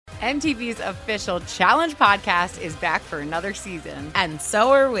MTV's official Challenge podcast is back for another season. And so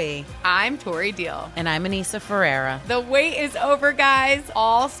are we. I'm Tori Deal. And I'm Anissa Ferreira. The wait is over, guys.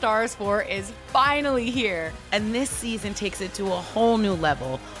 All Stars 4 is finally here. And this season takes it to a whole new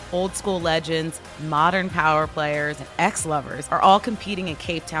level. Old school legends, modern power players, and ex-lovers are all competing in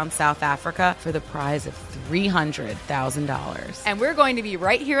Cape Town, South Africa for the prize of $300,000. And we're going to be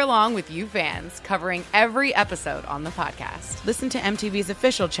right here along with you fans, covering every episode on the podcast. Listen to MTV's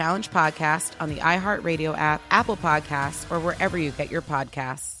official Challenge podcast on the iHeartRadio app, Apple Podcasts, or wherever you get your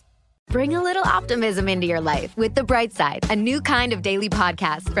podcasts. Bring a little optimism into your life with The Bright Side, a new kind of daily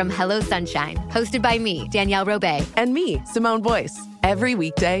podcast from Hello Sunshine, hosted by me, Danielle Robay. And me, Simone Boyce. Every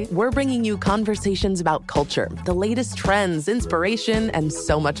weekday, we're bringing you conversations about culture, the latest trends, inspiration, and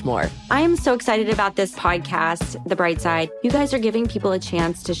so much more. I am so excited about this podcast, The Bright Side. You guys are giving people a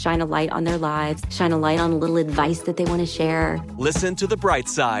chance to shine a light on their lives, shine a light on a little advice that they want to share. Listen to The Bright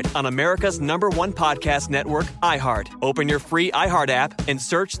Side on America's #1 podcast network, iHeart. Open your free iHeart app and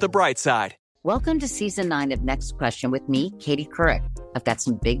search The Bright Side. Welcome to Season 9 of Next Question with me, Katie Couric. I've got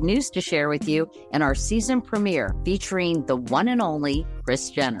some big news to share with you in our season premiere featuring the one and only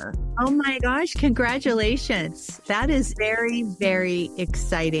Kris Jenner. Oh my gosh, congratulations. That is very, very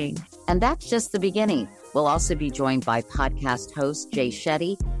exciting. And that's just the beginning. We'll also be joined by podcast host Jay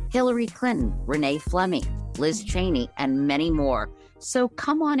Shetty, Hillary Clinton, Renee Fleming, Liz Cheney, and many more. So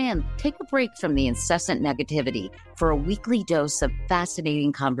come on in, take a break from the incessant negativity for a weekly dose of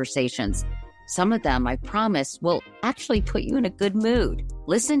fascinating conversations. Some of them, I promise, will actually put you in a good mood.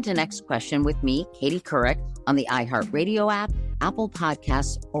 Listen to Next Question with me, Katie Couric, on the iHeartRadio app, Apple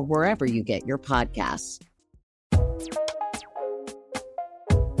Podcasts, or wherever you get your podcasts.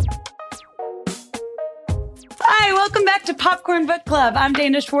 Hi, welcome back to Popcorn Book Club. I'm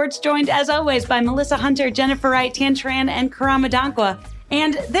Dana Schwartz, joined as always by Melissa Hunter, Jennifer Wright, Tien Tran, and Karama Dankwa.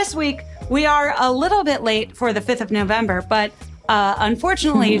 And this week, we are a little bit late for the 5th of November, but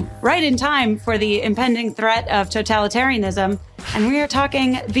unfortunately, right in time for the impending threat of totalitarianism. And we are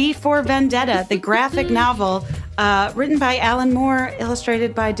talking V for Vendetta, the graphic novel written by Alan Moore,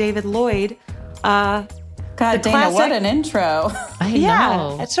 illustrated by David Lloyd. God, Dana, what an intro. I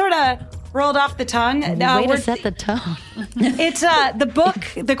know. It sort of rolled off the tongue. Way to set the tone. It's the book,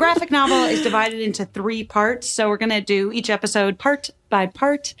 the graphic novel is divided into 3 parts. So we're going to do each episode part by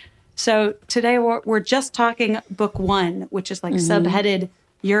part. So today we're just talking book 1, which is like subheaded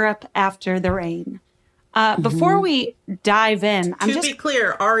Europe After the Rain. Before we dive in, to be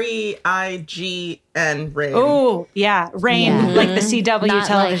clear, REIGN, Rain. Oh, yeah, Rain, like the CW Not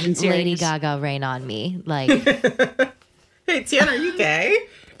television like series. Lady Gaga, Rain on Me. Like, Hey, Tien, are you gay?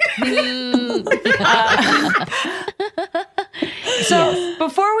 So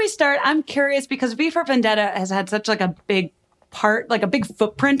before we start, I'm curious because V for Vendetta has had such like a big part, like a big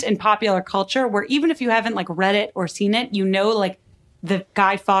footprint in popular culture where even if you haven't like read it or seen it, you know, like the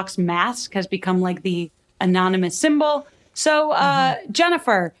Guy Fawkes mask has become like the anonymous symbol. So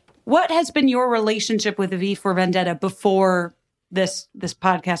Jennifer, what has been your relationship with V for Vendetta before this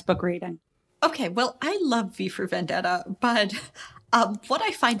podcast book reading? Okay, well, I love V for Vendetta, but what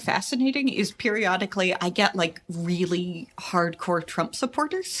I find fascinating is periodically I get like really hardcore Trump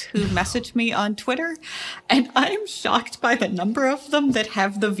supporters who message me on Twitter, and I'm shocked by the number of them that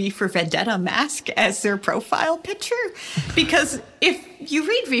have the V for Vendetta mask as their profile picture. Because if you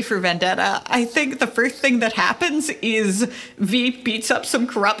read V for Vendetta, I think the first thing that happens is V beats up some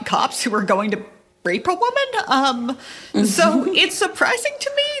corrupt cops who are going to rape a woman. So it's surprising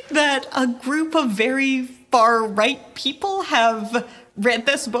to me that a group of very far-right people have read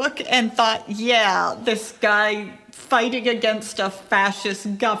this book and thought, yeah, this guy fighting against a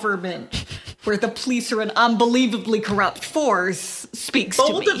fascist government where the police are an unbelievably corrupt force speaks to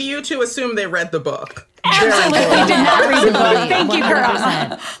me. Bold of you to assume they read the book. Absolutely did not read the book. Thank you,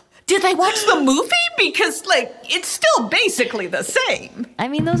 Karama. Did they watch the movie? Because, like, it's still basically the same. I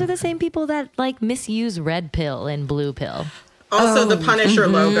mean, those are the same people that, like, misuse red pill and blue pill. Also, the Punisher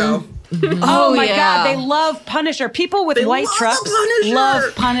logo. Oh my God, they love Punisher. People with white trucks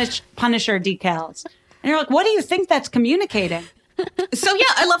love Punisher decals. And you're like, what do you think that's communicating? So yeah,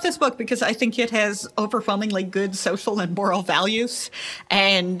 I love this book because I think it has overwhelmingly good social and moral values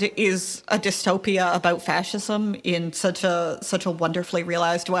and is a dystopia about fascism in such a wonderfully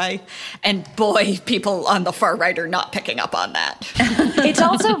realized way. And boy, people on the far right are not picking up on that. It's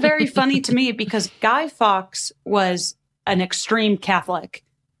also very funny to me because Guy Fawkes was an extreme Catholic.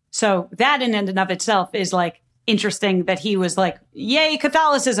 So that in and of itself is like interesting that he was like, yay,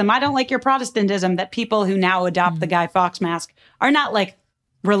 Catholicism. I don't like your Protestantism. That people who now adopt the Guy Fawkes mask are not like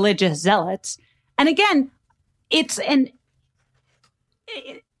religious zealots. And again,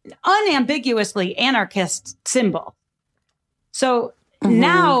 unambiguously anarchist symbol. So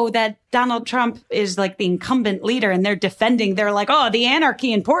now that Donald Trump is like the incumbent leader and they're like, oh, the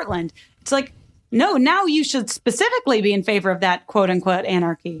anarchy in Portland. It's like, no, now you should specifically be in favor of that quote unquote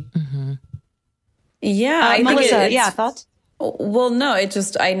anarchy. Yeah. Melissa, thoughts? Well, no,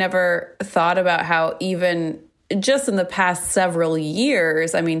 I never thought about how even just in the past several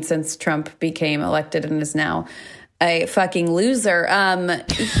years, I mean, since Trump became elected and is now a fucking loser,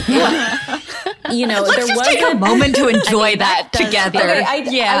 you know, Let's just take a moment to enjoy that together. Okay,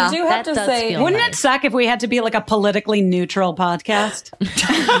 I do have to say, wouldn't it suck if we had to be like a politically neutral podcast?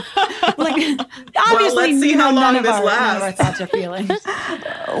 Like, obviously, let's see how long none this of lasts. our thoughts or feelings.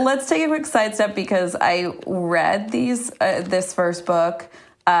 Let's take a quick sidestep because I read this first book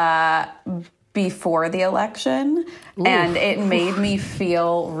before the election, and it made me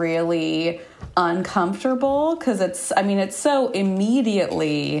feel really uncomfortable because it's so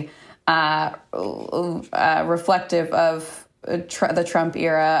immediately reflective of the Trump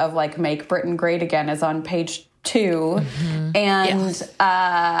era of like Make Britain Great Again is on page 2. And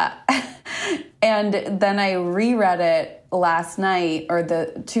and then I reread it last night or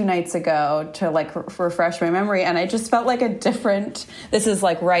the 2 nights ago to like refresh my memory, and I just felt like this is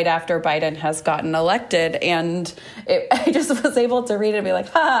like right after Biden has gotten elected, and I just was able to read it and be like,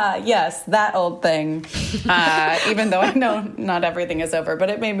 yes, that old thing, even though I know not everything is over, but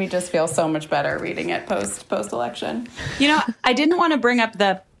it made me just feel so much better reading it post-election. You know, I didn't want to bring up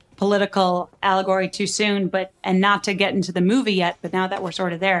the political allegory too soon, and not to get into the movie yet, but now that we're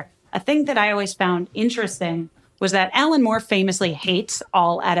sort of there, a thing that I always found interesting was that Alan Moore famously hates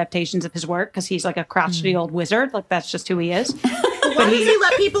all adaptations of his work because he's like a crotchety old wizard. Like, that's just who he is. Why does he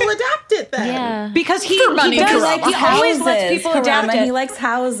let people adapt it then? Yeah. Because he always lets people adapt it. He likes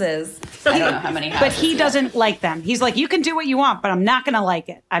houses. I don't know how many houses. But he doesn't like them. He's like, you can do what you want, but I'm not going to like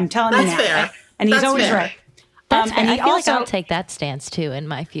it. I'm telling you now. That's fair. And he's That's always fair. right. And he I feel also, like I'll take that stance too in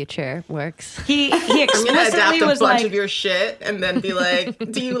my future works. He I'm gonna explicitly adapt a was bunch like, of your shit and then be like,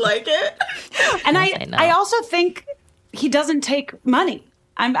 do you like it? And I also think he doesn't take money.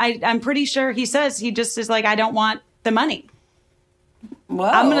 I'm pretty sure he says he just is like, I don't want the money. Whoa,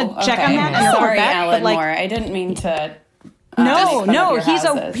 I'm gonna check on that. And Sorry, back, Alan but like, Moore. I didn't mean to. No,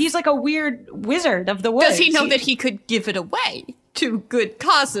 he's like a weird wizard of the woods. Does he know that he could give it away to good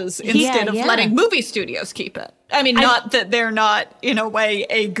causes instead of letting movie studios keep it? I mean, not that they're not, in a way,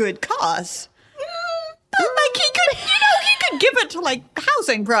 a good cause. But, like, he could give it to, like,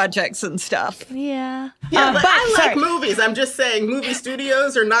 housing projects and stuff. Yeah. Yeah, but I like movies. I'm just saying movie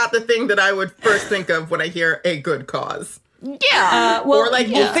studios are not the thing that I would first think of when I hear a good cause. Yeah. Well, or like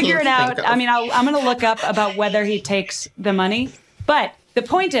we'll figure it out. I mean, I'm going to look up about whether he takes the money. But the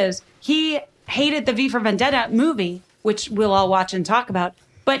point is, he hated the V for Vendetta movie, which we'll all watch and talk about.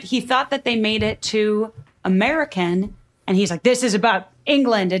 But he thought that they made it too American. And he's like, this is about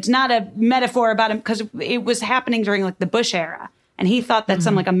England. It's not a metaphor about him, because it was happening during like the Bush era. And he thought that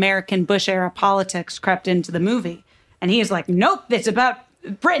some like American Bush era politics crept into the movie. And he's like, nope, it's about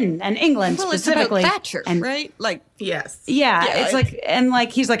Britain and England specifically. It's about Thatcher, and right? Like, yes. Yeah, it's like, and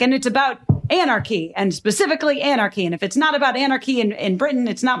like, he's like, and it's about anarchy, and specifically anarchy. And if it's not about anarchy in Britain,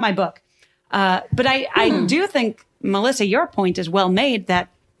 it's not my book. But I do think, Melissa, your point is well made that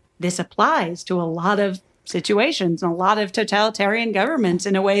this applies to a lot of situations and a lot of totalitarian governments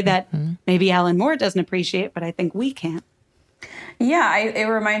in a way that maybe Alan Moore doesn't appreciate, but I think we can. Yeah, it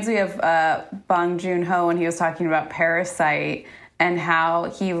reminds me of Bong Joon-ho when he was talking about Parasite and how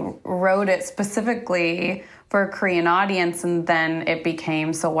he wrote it specifically for a Korean audience, and then it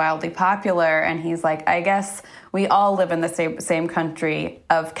became so wildly popular. And he's like, I guess we all live in the same country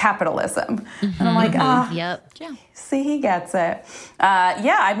of capitalism. And I'm like, yep. See, he gets it.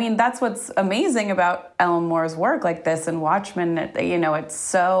 Yeah, I mean, that's what's amazing about Alan Moore's work like this and Watchmen. It's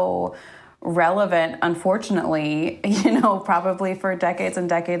so relevant, unfortunately, probably for decades and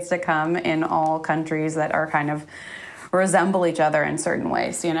decades to come in all countries that are kind of resemble each other in certain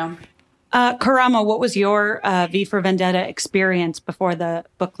ways, Karama, what was your V for Vendetta experience before the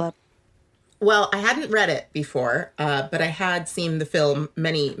book club? Well, I hadn't read it before, but I had seen the film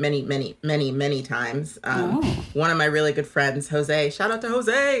many, many, many, many, many times. One of my really good friends, Jose, shout out to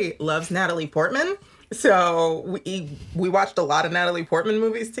Jose, loves Natalie Portman. So we watched a lot of Natalie Portman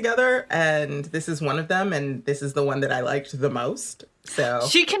movies together, and this is one of them, and this is the one that I liked the most. So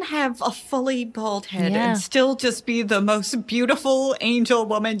she can have a fully bald head and still just be the most beautiful angel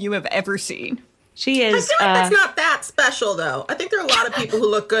woman you have ever seen. She is. I feel like that's not that special, though. I think there are a lot of people who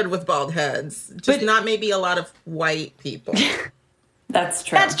look good with bald heads, just not maybe a lot of white people. That's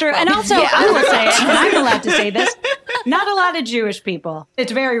true. That's true. And also, I will say, and I'm allowed to say this, not a lot of Jewish people.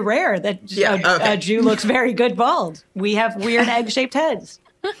 It's very rare that a Jew looks very good bald. We have weird egg-shaped heads.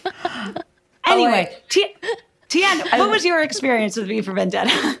 Anyway, Tien, what was your experience with V for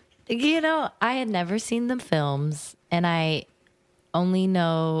Vendetta? You know, I had never seen the films, and I only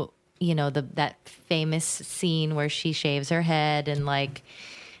know, you know, that famous scene where she shaves her head and like,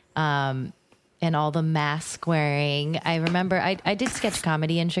 and all the mask wearing. I remember I did sketch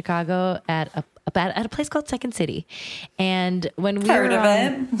comedy in Chicago at a place called Second City, and when we heard of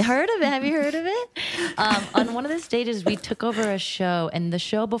it, have you heard of it? On one of the stages, we took over a show, and the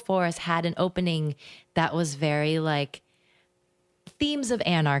show before us had an opening that was very like themes of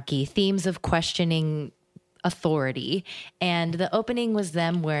anarchy, themes of questioning authority, and the opening was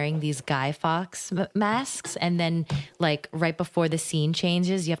them wearing these Guy Fawkes masks, and then like right before the scene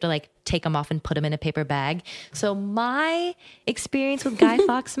changes, you have to like take them off and put them in a paper bag. So my experience with Guy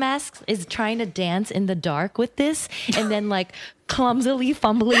Fawkes masks is trying to dance in the dark with this, and then like clumsily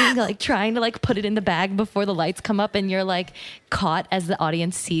fumbling, like trying to like put it in the bag before the lights come up, and you're like caught as the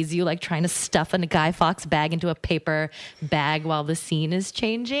audience sees you like trying to stuff a Guy Fawkes bag into a paper bag while the scene is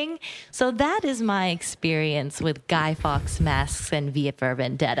changing. So that is my experience with Guy Fawkes masks and V for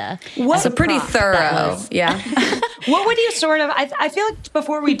Vendetta. It's pretty thorough. Yeah. What would you sort of, I feel like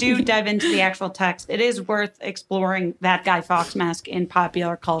before we do dive into the actual text, it is worth exploring that Guy Fawkes mask in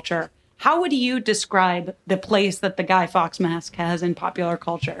popular culture. How would you describe the place that the Guy Fawkes mask has in popular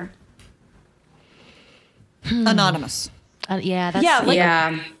culture? Anonymous. But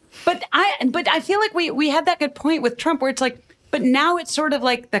I feel like we had that good point with Trump where it's like, but now it's sort of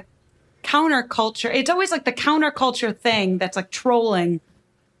like the counterculture. It's always like the counterculture thing that's like trolling,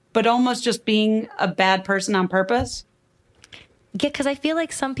 but almost just being a bad person on purpose. Yeah, because I feel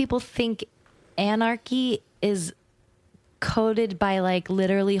like some people think anarchy is coded by like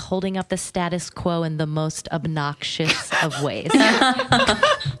literally holding up the status quo in the most obnoxious of ways.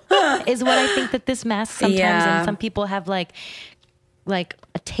 Is what I think that this mask sometimes, and some people have like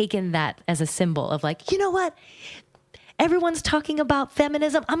taken that as a symbol of like, you know what? Everyone's talking about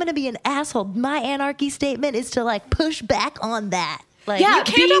feminism. I'm going to be an asshole. My anarchy statement is to like push back on that. Like, you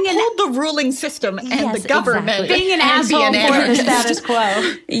can't uphold the ruling system and the government. Exactly. Being an asshole for the status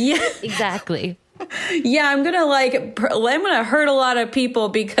quo. Yeah, exactly. Yeah, I'm gonna hurt a lot of people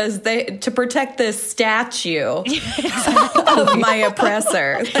because to protect this statue of my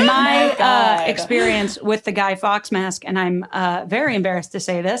oppressor. My experience with the Guy Fawkes mask, and I'm very embarrassed to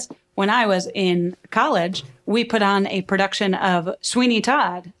say this, when I was in college, we put on a production of Sweeney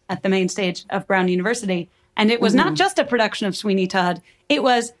Todd at the main stage of Brown University. And it was not just a production of Sweeney Todd. It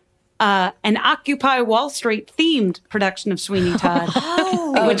was an Occupy Wall Street themed production of Sweeney Todd,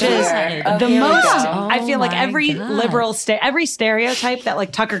 which is the most, I feel like every liberal, every stereotype that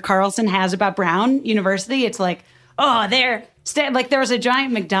like Tucker Carlson has about Brown University, it's like, oh, there was a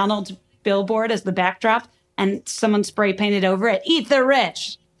giant McDonald's billboard as the backdrop and someone spray painted over it, "Eat the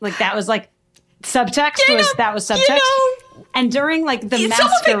rich." Like that was like subtext. That was subtext. And during like the masquerade.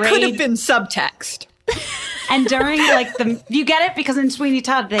 Some of it could have been subtext. And during like you get it because in Sweeney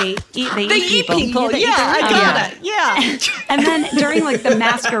Todd they eat people. Yeah, I got it. Yeah. And then during like the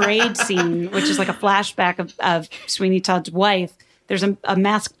masquerade scene, which is like a flashback of Sweeney Todd's wife, there's a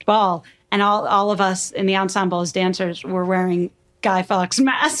masked ball, and all of us in the ensemble as dancers were wearing Guy Fawkes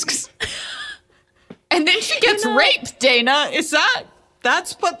masks. And then she gets raped. Dana,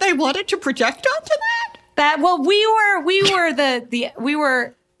 that's what they wanted to project onto that?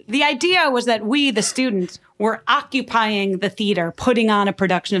 The idea was that we, the students, were occupying the theater, putting on a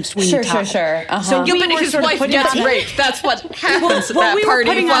production of Sweeney Todd. Sure. So but his wife gets raped. That's what happens at that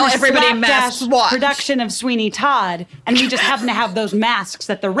party while everybody masks watch. Production of Sweeney Todd, and we just happen to have those masks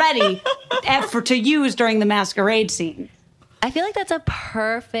at the ready to use during the masquerade scene. I feel like that's a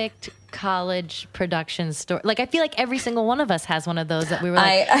perfect college production story. Like, I feel like every single one of us has one of those that we were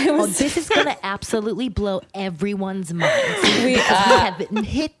like, this is going to absolutely blow everyone's minds. We have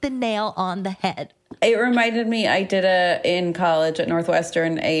hit the nail on the head. It reminded me, I did in college at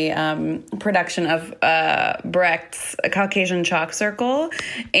Northwestern, a production of Brecht's Caucasian Chalk Circle.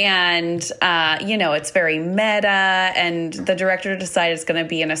 And, it's very meta. And the director decided it's going to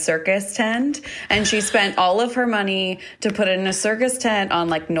be in a circus tent. And she spent all of her money to put it in a circus tent on,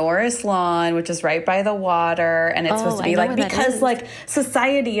 like, Norris Lawn, which is right by the water. And it's supposed to be, like, because, like,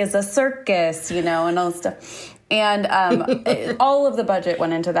 society is a circus, and all this stuff. And all of the budget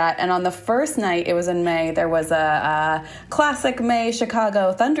went into that. And on the first night, it was in May, there was a classic May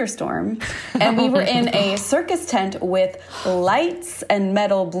Chicago thunderstorm. And we were in a circus tent with lights and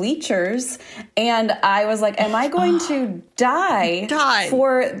metal bleachers. And I was like, am I going to die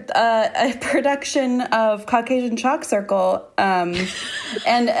for a production of Caucasian Chalk Circle?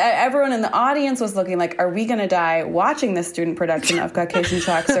 And everyone in the audience was looking like, are we going to die watching this student production of Caucasian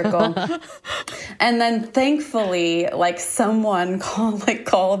Chalk Circle? And then thankfully, like someone called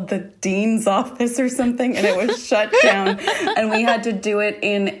the dean's office or something, and it was shut down, and we had to do it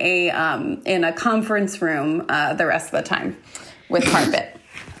in a conference room the rest of the time with carpet.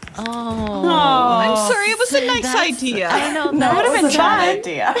 Oh, I'm sorry. It was a nice idea. I know. No, That it would have was been a fun. bad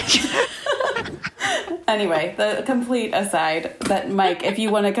idea. Anyway, the complete aside that, Mike, if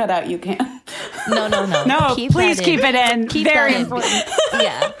you want to cut out, you can. No. No, please keep it in. Very important.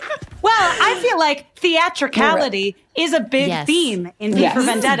 Yeah. Well, I feel like theatricality is a big theme in V for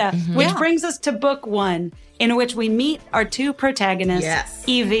Vendetta, which brings us to book 1, in which we meet our two protagonists,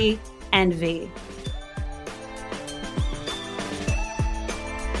 Evie and V.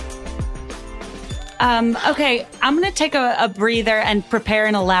 Okay, I'm going to take a breather and prepare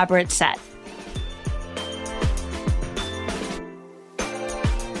an elaborate set.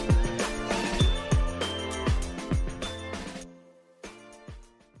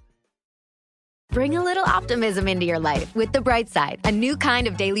 Bring a little optimism into your life with The Bright Side, a new kind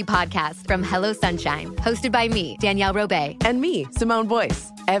of daily podcast from Hello Sunshine, hosted by me, Danielle Robay. And me, Simone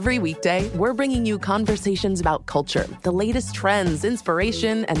Boyce. Every weekday, we're bringing you conversations about culture, the latest trends,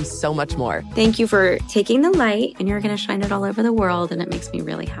 inspiration, and so much more. Thank you for taking the light, and you're going to shine it all over the world, and it makes me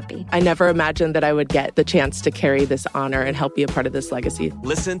really happy. I never imagined that I would get the chance to carry this honor and help be a part of this legacy.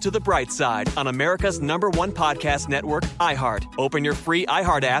 Listen to The Bright Side on America's #1 podcast network, iHeart. Open your free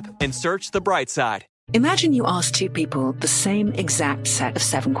iHeart app and search The Bright Side. Imagine you ask two people the same exact set of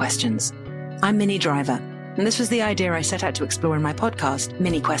 7 questions. I'm Minnie Driver, and this was the idea I set out to explore in my podcast,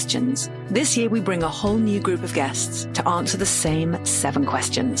 Mini Questions. This year, we bring a whole new group of guests to answer the same 7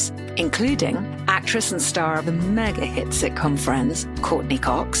 questions, including actress and star of the mega hit sitcom Friends, Courtney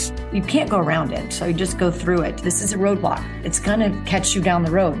Cox. You can't go around it, so you just go through it. This is a roadblock. It's gonna catch you down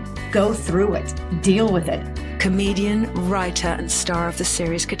the road. Go through it. Deal with it. Comedian, writer, and star of the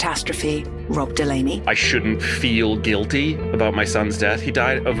series Catastrophe, Rob Delaney. I shouldn't feel guilty about my son's death. He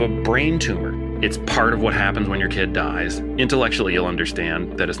died of a brain tumor. It's part of what happens when your kid dies. Intellectually, you'll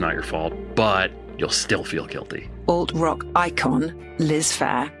understand that it's not your fault, but you'll still feel guilty. Alt-rock icon, Liz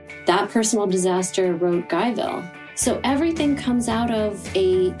Phair. That personal disaster wrote Guyville. So everything comes out of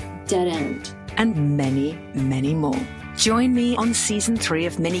a dead end. And many, many more. Join me on Season 3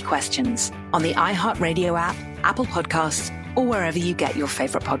 of Mini Questions on the iHeartRadio app, Apple Podcasts, or wherever you get your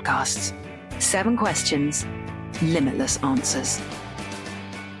favorite podcasts. 7 questions, limitless answers.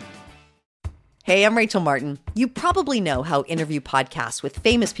 Hey, I'm Rachel Martin. You probably know how interview podcasts with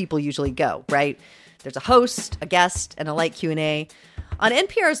famous people usually go, right? There's a host, a guest, and a light Q&A. On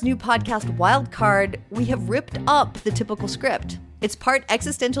NPR's new podcast, Wildcard, we have ripped up the typical script. It's part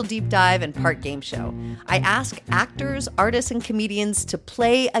existential deep dive and part game show. I ask actors, artists, and comedians to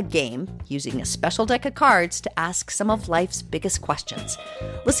play a game using a special deck of cards to ask some of life's biggest questions.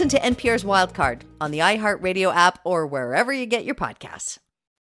 Listen to NPR's Wildcard on the iHeartRadio app or wherever you get your podcasts.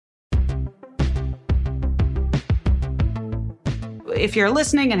 If you're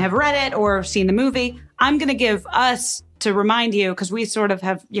listening and have read it or seen the movie, I'm going to give us, to remind you, because we sort of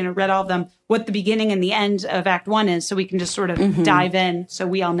have, read all of them, what the beginning and the end of Act 1 is, so we can just sort of dive in so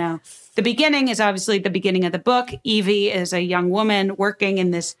we all know. The beginning is obviously the beginning of the book. Evie is a young woman working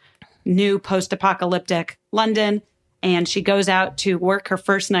in this new post-apocalyptic London, and she goes out to work her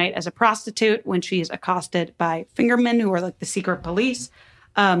first night as a prostitute when she is accosted by fingermen who are like the secret police.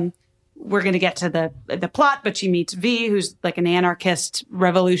 We're going to get to the plot, but she meets V, who's like an anarchist,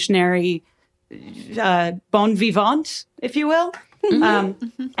 revolutionary, bon vivant, if you will.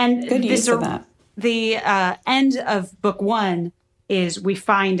 And good use of that. The end of book 1 is we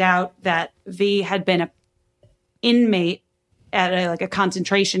find out that V had been an inmate at a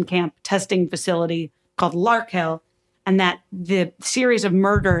concentration camp testing facility called Larkhill, and that the series of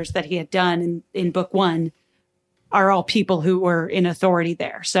murders that he had done in book 1 are all people who were in authority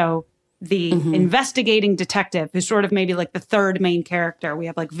there. So the investigating detective, who's sort of maybe like the third main character. We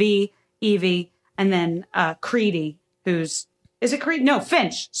have like V, Evie, and then Creedy, who's... Is it Creed? No,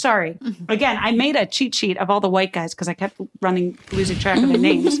 Finch. Sorry. Again, I made a cheat sheet of all the white guys because I kept losing track of their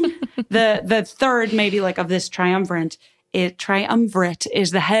names. The third, maybe like of this triumvirate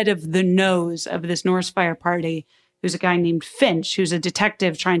is the head of the nose of this Norse Fire party, who's a guy named Finch, who's a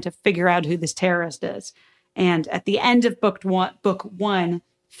detective trying to figure out who this terrorist is. And at the end of book one,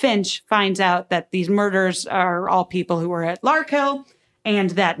 Finch finds out that these murders are all people who were at Larkhill,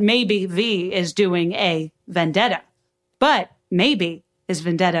 and that maybe V is doing a vendetta. But maybe his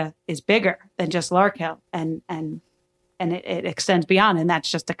vendetta is bigger than just Larkhill, and it extends beyond, and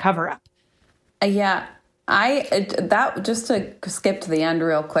that's just a cover-up. Yeah. Just to skip to the end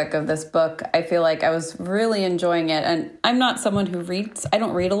real quick of this book, I feel like I was really enjoying it. And I'm not someone who reads, I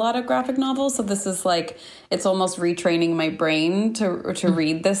don't read a lot of graphic novels. So this is like, it's almost retraining my brain to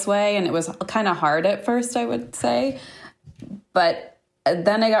read this way. And it was kind of hard at first, I would say. But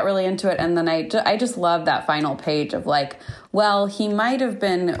then I got really into it. And then I just love that final page of like, well, he might have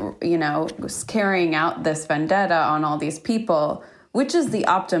been, carrying out this vendetta on all these people, which is the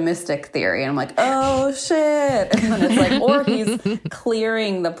optimistic theory. And I'm like, oh, shit. And then it's like, or he's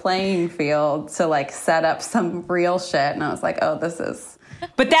clearing the playing field to, like, set up some real shit. And I was like, oh, this is...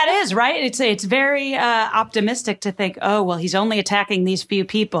 But that is, right? It's very optimistic to think, oh, well, he's only attacking these few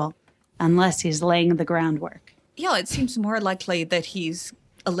people unless he's laying the groundwork. Yeah, it seems more likely that he's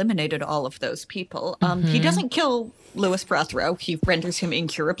eliminated all of those people. He doesn't kill Lewis Prothero. He renders him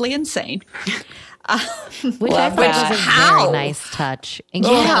incurably insane. Which I thought was a very nice touch.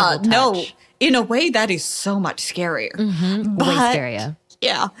 Yeah, touch. No, in a way that is so much scarier. Way scarier.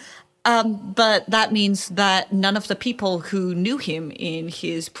 Yeah. But that means that none of the people who knew him in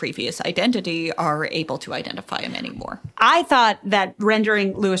his previous identity are able to identify him anymore. I thought that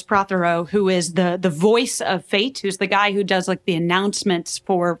rendering Lewis Prothero, who is the voice of fate, who's the guy who does like the announcements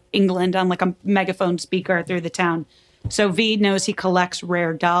for England on like a megaphone speaker through the town. So V knows he collects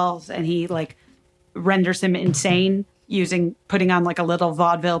rare dolls, and he like renders him insane putting on like a little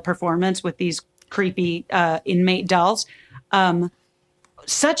vaudeville performance with these creepy inmate dolls.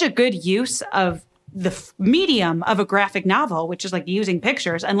 Such a good use of the medium of a graphic novel, which is like using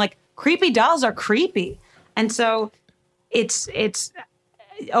pictures, and like creepy dolls are creepy. And so it's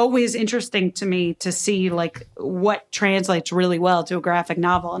always interesting to me to see like what translates really well to a graphic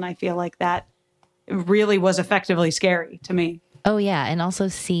novel. And I feel like that really was effectively scary to me. Oh yeah. And also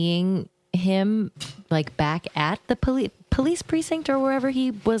seeing him like back at the police precinct or wherever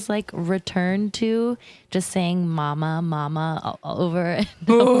he was like returned to, just saying mama over and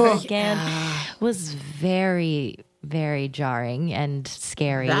over again was very, very jarring and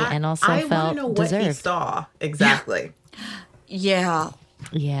scary, and also I felt want to know deserved. What he saw exactly. Yeah.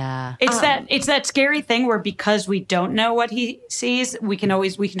 It's that scary thing where because we don't know what he sees, we can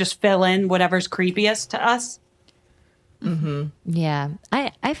just fill in whatever's creepiest to us. Mm-hmm. Yeah.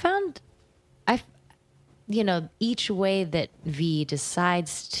 I found each way that V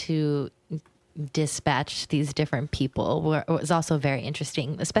decides to dispatch these different people was also very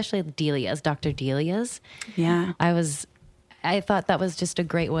interesting, especially Dr. Delia's. Yeah. I thought that was just a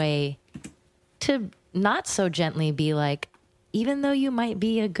great way to not so gently be like, even though you might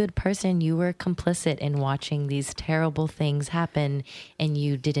be a good person, you were complicit in watching these terrible things happen and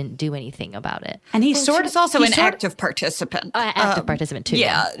you didn't do anything about it. And she was also an active participant. Active participant too.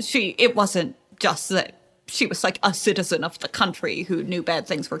 Yeah. It wasn't just that she was like a citizen of the country who knew bad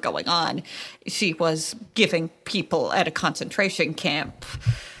things were going on. She was giving people at a concentration camp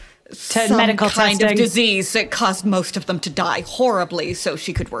some medical kind testing. of disease that caused most of them to die horribly so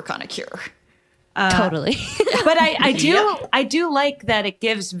she could work on a cure. Totally. But I do like that it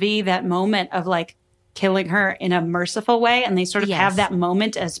gives V that moment of like killing her in a merciful way, and they sort of have that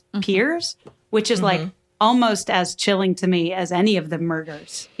moment as peers, which is like almost as chilling to me as any of the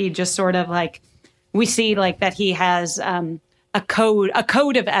murders. He just sort of like, we see like that he has a code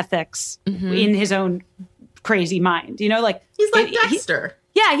of ethics in his own crazy mind. Like he's like Dexter.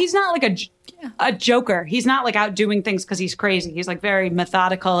 He's not like a joker. He's not like out doing things because he's crazy. He's like very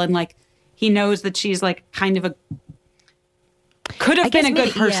methodical, and like he knows that she's like kind of could have been a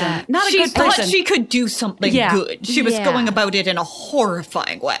good person. Yeah. Not a good person. She could do something good. She was going about it in a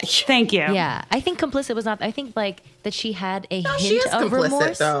horrifying way. Thank you. Yeah. I think complicit was not, I think like that she had a hint she is of complicit,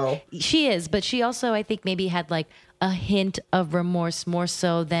 remorse. Though. She is, but she also, I think maybe had like a hint of remorse more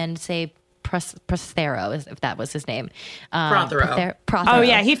so than say Prothero, if that was his name. Prothero. Oh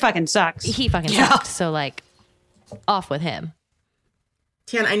yeah, he fucking sucks. He fucking sucks. So like, off with him.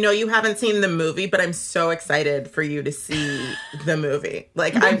 Tian, I know you haven't seen the movie, but I'm so excited for you to see the movie.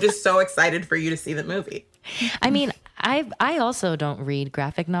 Like, I'm just so excited for you to see the movie. I mean, I also don't read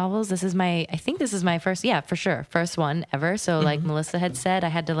graphic novels. I think this is my first one ever. So like Melissa had said, I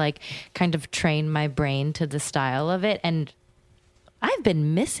had to like kind of train my brain to the style of it. And I've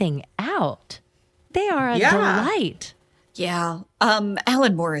been missing out. They are a delight. Yeah.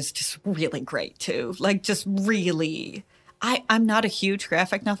 Alan Moore is just really great too. Like just really I'm not a huge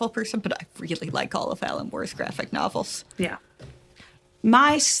graphic novel person, but I really like all of Alan Moore's graphic novels. Yeah.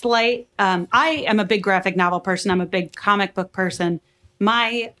 My slight, I am a big graphic novel person. I'm a big comic book person.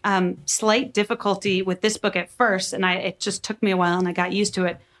 My slight difficulty with this book at first, and it just took me a while and I got used to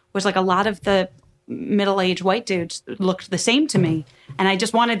it, was like a lot of the middle-aged white dudes looked the same to me. And I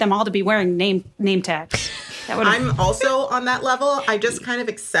just wanted them all to be wearing name tags. I'm also on that level. I just kind of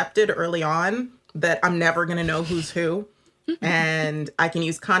accepted early on that I'm never going to know who's who. And I can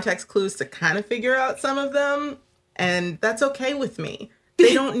use context clues to kind of figure out some of them. And that's okay with me.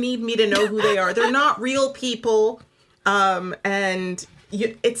 They don't need me to know who they are. They're not real people.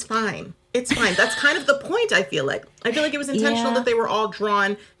 It's fine. It's fine. That's kind of the point, I feel like. I feel like it was intentional that they were all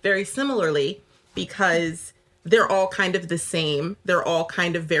drawn very similarly because they're all kind of the same. They're all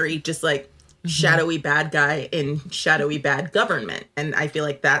kind of very just like shadowy bad guy in shadowy bad government. And I feel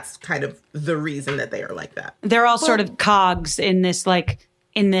like that's kind of the reason that they are like that. They're all sort of cogs in this, one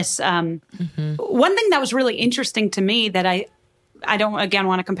thing that was really interesting to me that I don't, again,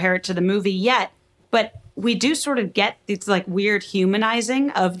 want to compare it to the movie yet, but we do sort of get this like weird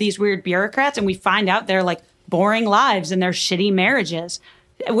humanizing of these weird bureaucrats, and we find out they're like boring lives and they're shitty marriages,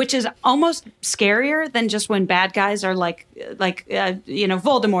 which is almost scarier than just when bad guys are like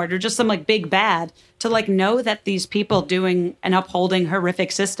Voldemort or just some like big bad. To like know that these people doing and upholding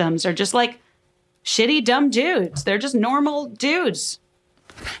horrific systems are just like shitty dumb dudes. They're just normal dudes.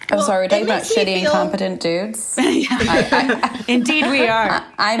 I'm sorry, we're talking about shitty, incompetent dudes. Indeed, we are.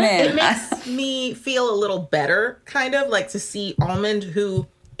 I'm in. It makes me feel a little better, kind of, like to see Almond, who,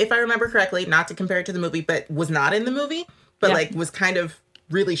 if I remember correctly, not to compare it to the movie, but was not in the movie, but like was kind of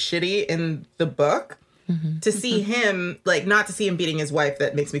really shitty in the book. To see him, like, not to see him beating his wife,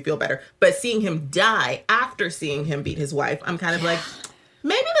 that makes me feel better. But seeing him die after seeing him beat his wife, I'm kind of like,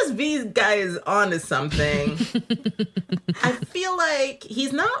 maybe this V guy is onto something. I feel like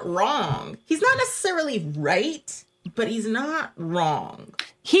he's not wrong. He's not necessarily right, but he's not wrong.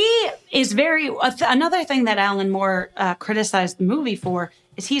 He is another thing that Alan Moore criticized the movie for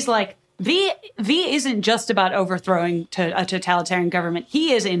is he's like, V isn't just about overthrowing a totalitarian government.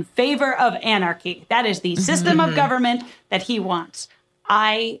 He is in favor of anarchy. That is the system of government that he wants.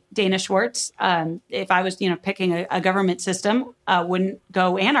 Dana Schwartz, if I was, picking a government system, wouldn't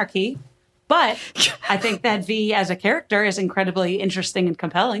go anarchy. But I think that V as a character is incredibly interesting and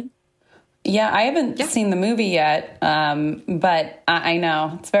compelling. Yeah, I haven't seen the movie yet, but I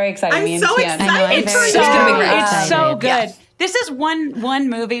know it's very exciting. I'm so excited. It's so good. Yeah. This is one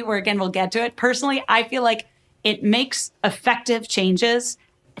movie where, again, we'll get to it. Personally, I feel like it makes effective changes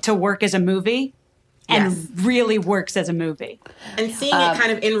to work as a movie. And really works as a movie. And seeing it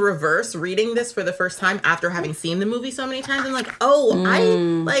kind of in reverse, reading this for the first time after having seen the movie so many times, I'm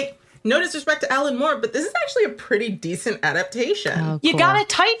like, no disrespect to Alan Moore, but this is actually a pretty decent adaptation. Oh, cool. You gotta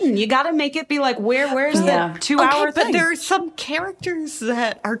tighten. You gotta make it be like, where's the 2-hour thing? But there are some characters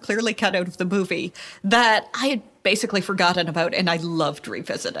that are clearly cut out of the movie that I had basically forgotten about, and I loved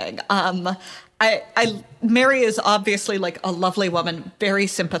revisiting. Mary is obviously like a lovely woman, very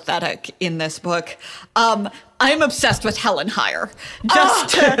sympathetic in this book. I'm obsessed with Helen Heyer. Just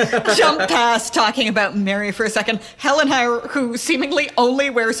to jump past talking about Mary for a second, Helen Heyer, who seemingly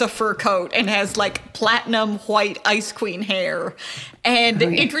only wears a fur coat and has like platinum white Ice Queen hair, and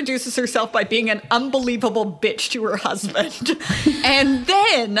introduces herself by being an unbelievable bitch to her husband. And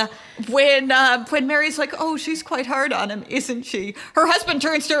then when Mary's like, oh, she's quite hard on him, isn't she? Her husband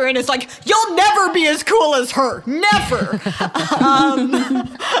turns to her and is like, you'll never be as cool as her. Never.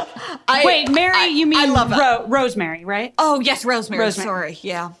 Wait, Mary, you mean Rosemary, right? Oh, yes, Rosemary. Sorry,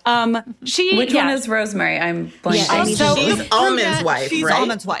 yeah. Which one is Rosemary? I'm blanking. She's Almond's wife, She's right?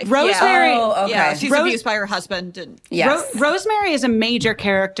 Almond's wife. Rosemary. Oh, okay. Yeah, she's abused by her husband. And Rosemary is a major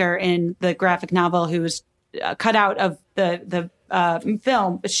character in the graphic novel who was cut out of the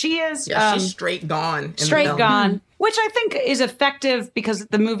film. But she is... Yeah, she's straight gone. Straight gone, which I think is effective because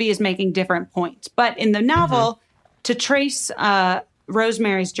the movie is making different points. But in the novel, to trace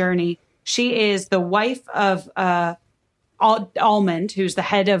Rosemary's journey, she is the wife of Almond, who's the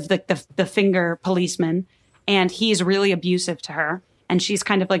head of the finger policeman, and he's really abusive to her. And she's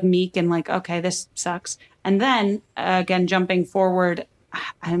kind of like meek and like, okay, this sucks. And then, again, jumping forward,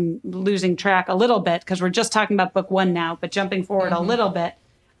 I'm losing track a little bit because we're just talking about book 1 now, but jumping forward a little bit,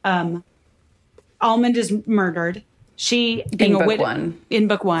 Almond is murdered. She, being a widow in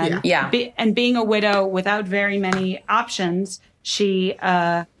book 1, and being a widow without very many options, she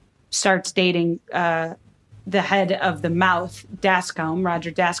starts dating the head of the Mouth, Dascombe,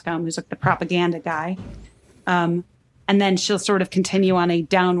 Roger Dascombe, who's like the propaganda guy. And then she'll sort of continue on a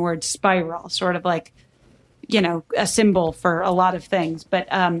downward spiral, sort of like a symbol for a lot of things. But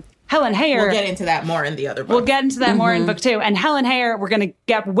Helen Hayer... We'll get into that more in the other book. We'll get into that more in book 2. And Helen Hayer, we're going to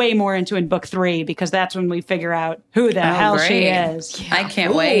get way more into in book 3, because that's when we figure out who the hell she is. Yeah. I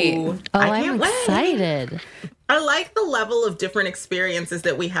can't wait. Oh, I'm excited. I like the level of different experiences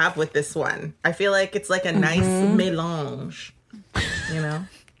that we have with this one. I feel like it's like a nice mélange,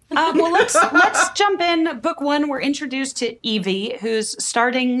 Well, let's jump in. Book 1, we're introduced to Evie, who's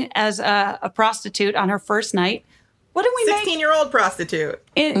starting as a prostitute on her first night. What do we 16-year-old prostitute.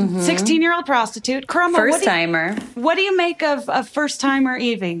 16-year-old prostitute. Karama, first-timer. What do you make of first-timer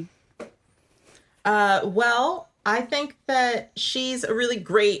Evie? Well, I think that she's a really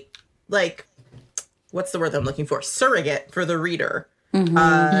great, what's the word I'm looking for? Surrogate for the reader.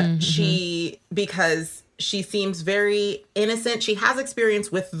 Because she seems very innocent. She has experience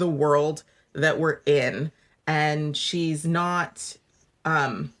with the world that we're in, and she's not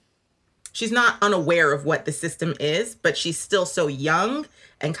unaware of what the system is, but she's still so young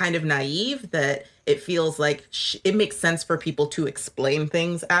and kind of naive that it feels like it makes sense for people to explain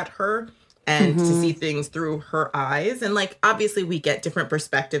things at her and to see things through her eyes. And obviously we get different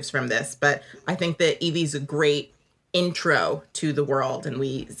perspectives from this, but I think that Evie's a great intro to the world, and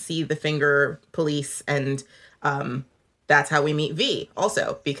we see the finger police, and that's how we meet V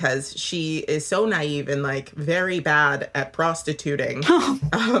also, because she is so naive and very bad at prostituting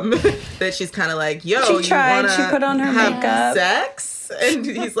that she's kind of like, yo, she tried, she put on her makeup, sex, and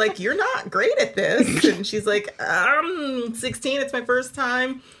he's like, you're not great at this, and she's like, I'm 16, it's my first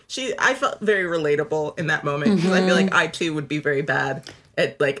time. I felt very relatable in that moment, because I feel like I too would be very bad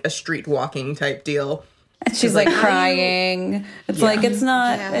at a street walking type deal. She's crying. It's it's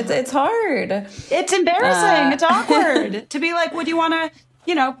not, it's hard. It's embarrassing. It's awkward to be like, would you want to,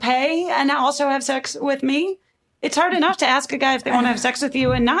 pay and also have sex with me? It's hard enough to ask a guy if they want to have sex with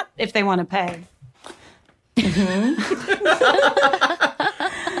you and not if they want to pay.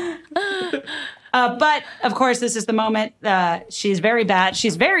 But of course, this is the moment. She's very bad.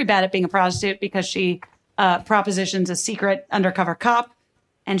 She's very bad at being a prostitute, because she propositions a secret undercover cop.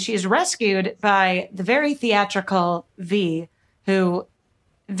 And she is rescued by the very theatrical V, who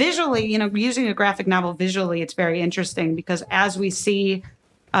visually, using a graphic novel visually, it's very interesting, because as we see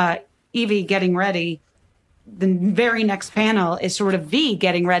Evie getting ready, the very next panel is sort of V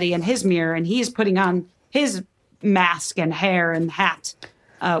getting ready in his mirror, and he's putting on his mask and hair and hat.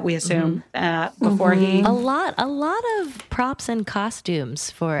 We assume before he a lot of props and costumes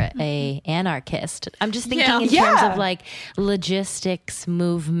for a anarchist. I'm just thinking in terms of logistics,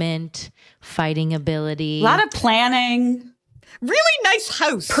 movement, fighting ability, a lot of planning. Really nice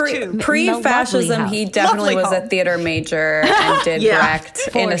house. Pre-fascism, he definitely was a theater major and did Brecht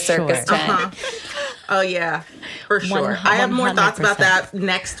in a circus tent. Oh yeah, for sure. I have more thoughts about that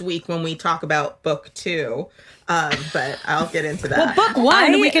next week when we talk about book 2. But I'll get into that. Well, book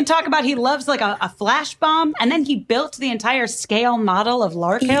 1, we can talk about he loves a flash bomb, and then he built the entire scale model of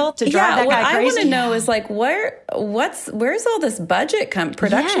Larkhill to drive that guy crazy. I want to know is where's all this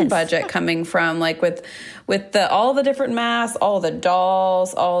production budget coming from? With all the different masks, all the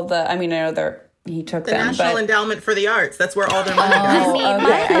dolls, I know he took the National Endowment for the Arts. That's where all their money goes.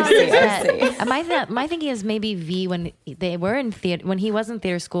 I see. My thinking is maybe V, when they were in theater, when he was in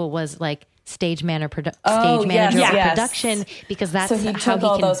theater school, was stage manager of production, because that's how he can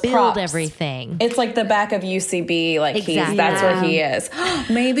build props. Everything. It's like the back of UCB, that's where he is.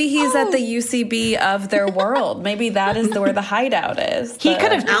 Maybe he's at the UCB of their world. Maybe that is where the hideout is. He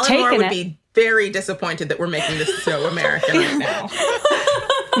could have Alan taken Moore would it. be very disappointed that we're making this so American right now.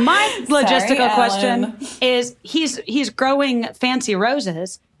 My logistical question is he's growing fancy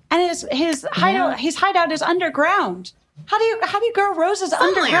roses, and his hideout is underground. How do you grow roses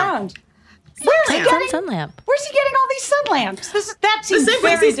underground? Where's he getting all these sun lamps? That seems the same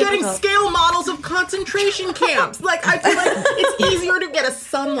very place he's difficult. getting scale models of concentration camps. I feel like it's easier to get a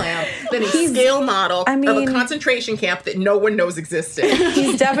sun lamp than a scale model of a concentration camp that no one knows existed.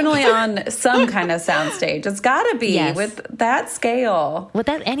 He's definitely on some kind of soundstage. It's got to be with that scale. With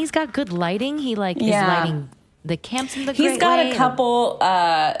that, and he's got good lighting. He is lighting the camps in the He's great got way. a couple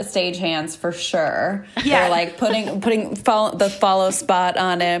stage hands for sure. Yeah. They're putting the follow spot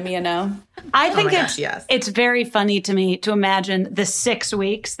on him, I think it's very funny to me to imagine the 6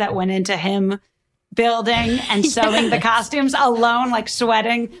 weeks that went into him building and sewing the costumes alone,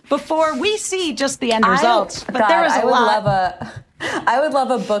 sweating, before we see just the end results. But there was a lot. I would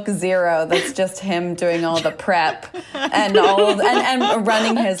love a book 0 that's just him doing all the prep and and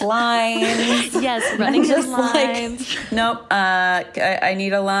running his lines. Yes, running his lines. Nope. I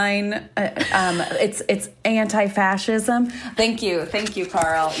need a line. It's anti-fascism. Thank you,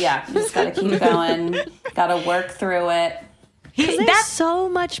 Carl. Yeah, just gotta keep going. Gotta work through it. That's so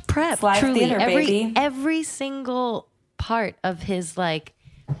much prep. It's live truly, theater, baby. Every single part of his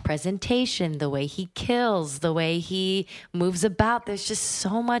presentation, the way he kills, the way he moves about, there's just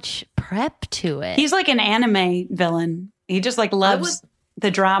so much prep to it. He's like an anime villain. He just loves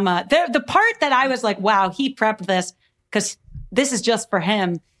the drama. The part that I was like, wow, he prepped this because this is just for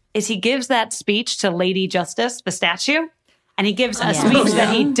him, is he gives that speech to Lady Justice, the statue, and he gives a speech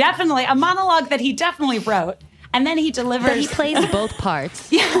that a monologue that he definitely wrote. And then he delivers. But he plays both parts.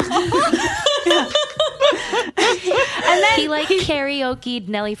 Yeah. And then he karaoke'd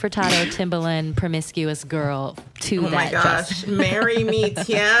Nelly Furtado, Timbaland, Promiscuous Girl to that. Oh my gosh, marry me,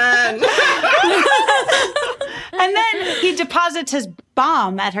 Tian. And then he deposits his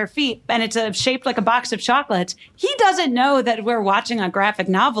bomb at her feet, and it's shaped like a box of chocolates. He doesn't know that we're watching a graphic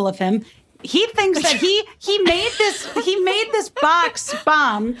novel of him. He thinks that he made this box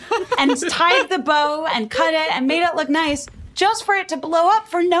bomb and tied the bow and cut it and made it look nice just for it to blow up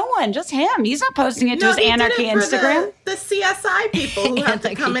for no one, just him. He's not posting it to his Anarchy Instagram. The CSI people who have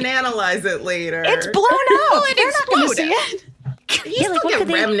to come and analyze it later. It's blown up. They're not going to see it. You still get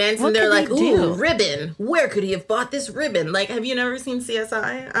remnants, and they're like, ooh, ribbon. Where could he have bought this ribbon? Have you never seen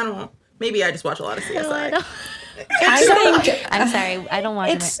CSI? I don't know. Maybe I just watch a lot of CSI. No, I'm sorry. I don't watch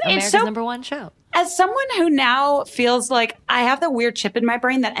America's #1 show. As someone who now feels like I have the weird chip in my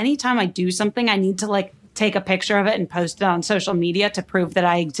brain that anytime I do something, I need to take a picture of it and post it on social media to prove that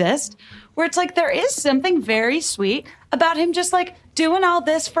I exist. Where it's there is something very sweet about him just doing all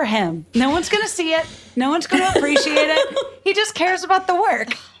this for him. No one's going to see it. No one's going to appreciate it. He just cares about the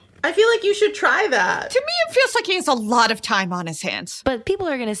work. I feel like you should try that. To me, it feels like he has a lot of time on his hands. But people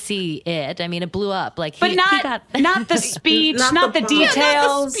are going to see it. I mean, it blew up. But not the speech, not the details. Yeah,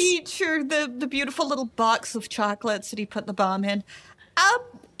 not the speech or the beautiful little box of chocolates that he put the bomb in.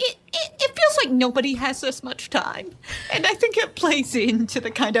 It feels like nobody has this much time. And I think it plays into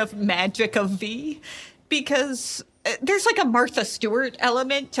the kind of magic of V, because there's a Martha Stewart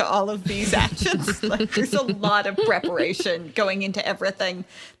element to all of these actions. There's a lot of preparation going into everything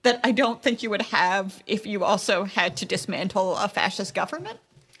that I don't think you would have if you also had to dismantle a fascist government.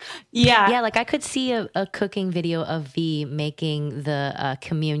 Yeah. I could see a cooking video of V making the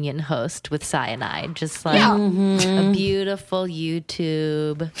communion host with cyanide. Just a beautiful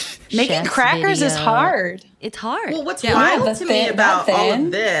YouTube. Making crackers video. Is hard. It's hard. Well, what's wild to me about all of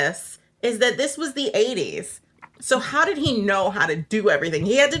this is that this was the 80s. So how did he know how to do everything?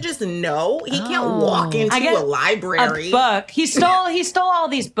 He had to just know. He can't walk into a library. A book. He stole all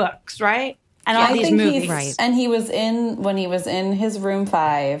these books, right? And all these movies. Right. And when he was in his room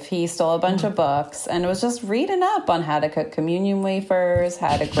 5, he stole a bunch of books and was just reading up on how to cook communion wafers,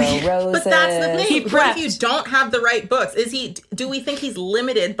 how to grow roses. But that's the thing. What if you don't have the right books? Do we think he's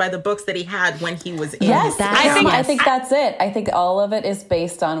limited by the books that he had when he was in? Yes, I think that's it. I think all of it is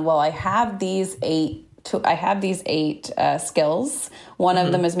based on, I have these 8 skills. One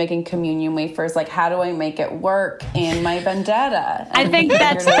of them is making communion wafers. How do I make it work in my vendetta? I think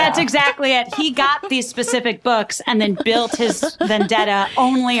that's exactly it. He got these specific books and then built his vendetta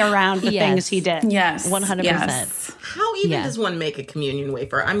only around the things he did. Yes, 100%. Yes. How even does one make a communion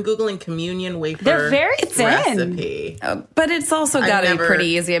wafer? I'm Googling communion wafer. They're very thin. Recipe. But it's also got to be pretty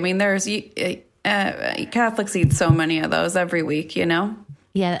easy. I mean, there's Catholics eat so many of those every week,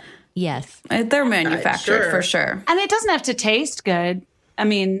 Yeah. Yes. They're manufactured for sure. And it doesn't have to taste good. I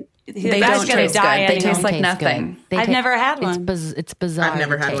mean, they don't taste good. They taste like nothing. I've never had one. It's bizarre. I've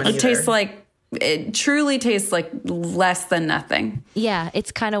never had one either. It truly tastes like less than nothing. Yeah,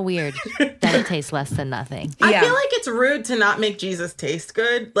 it's kind of weird that it tastes less than nothing. I feel like it's rude to not make Jesus taste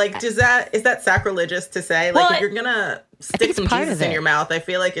good. Is that sacrilegious to say? If you're gonna stick some Jesus in your mouth, I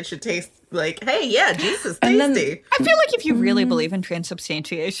feel like it should taste hey, yeah, Jesus, tasty. I feel like if you really believe in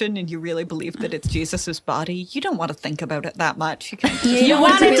transubstantiation and you really believe that it's Jesus's body, you don't want to think about it that much. You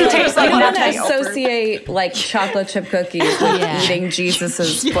want it to taste like nothing. You want to associate chocolate chip cookies with eating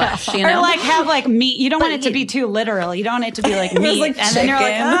Jesus's flesh, Or have meat. You don't want it to be too literal. You don't want it to be meat. And then you're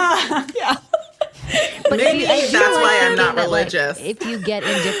yeah. But maybe that's why I'm not religious. If you get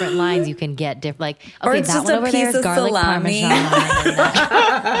in different lines, you can get different. Or it's that just one over there is garlic salami.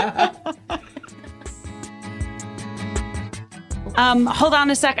 Parmesan. Hold on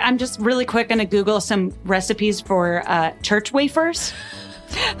a sec. I'm just really quick going to Google some recipes for church wafers.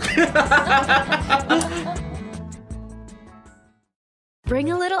 Bring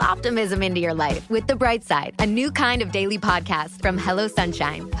a little optimism into your life with The Bright Side, a new kind of daily podcast from Hello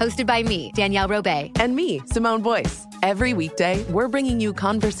Sunshine, hosted by me, Danielle Robay. And me, Simone Boyce. Every weekday, we're bringing you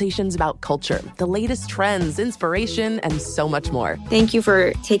conversations about culture, the latest trends, inspiration, and so much more. Thank you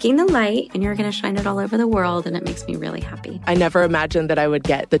for taking the light, and you're going to shine it all over the world, and it makes me really happy. I never imagined that I would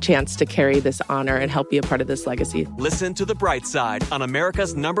get the chance to carry this honor and help be a part of this legacy. Listen to The Bright Side on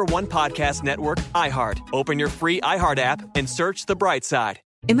America's #1 podcast network, iHeart. Open your free iHeart app and search The Bright Side.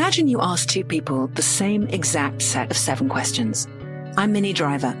 Imagine you ask two people the same exact set of 7 questions. I'm Minnie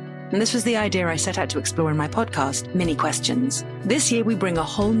Driver, and this was the idea I set out to explore in my podcast, Mini Questions. This year, we bring a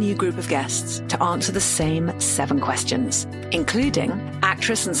whole new group of guests to answer the same 7 questions, including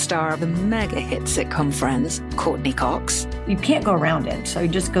actress and star of the mega hit sitcom Friends, Courtney Cox. You can't go around it, so you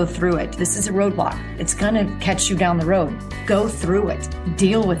just go through it. This is a roadblock. It's going to catch you down the road. Go through it.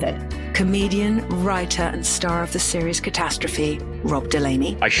 Deal with it. Comedian, writer, and star of the series Catastrophe, Rob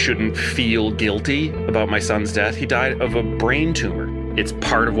Delaney. I shouldn't feel guilty about my son's death. He died of a brain tumor. It's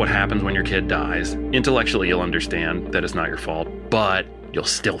part of what happens when your kid dies. Intellectually, you'll understand that it's not your fault, but you'll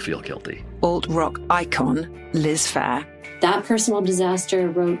still feel guilty. Alt-rock icon, Liz Phair. That personal disaster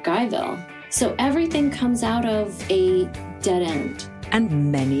wrote Guyville. So everything comes out of a dead end. And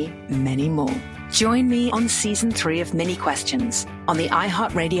many, many more. Join me on Season 3 of Mini Questions on the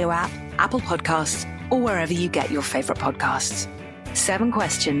iHeartRadio app, Apple Podcasts, or wherever you get your favorite podcasts. 7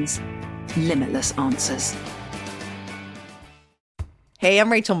 questions, limitless answers. Hey, I'm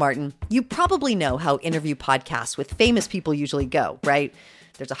Rachel Martin. You probably know how interview podcasts with famous people usually go, right?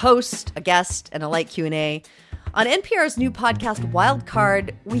 There's a host, a guest, and a light Q&A. On NPR's new podcast, Wild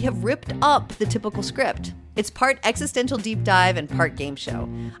Card, we have ripped up the typical script. It's part existential deep dive and part game show.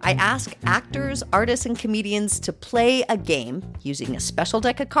 I ask actors, artists, and comedians to play a game using a special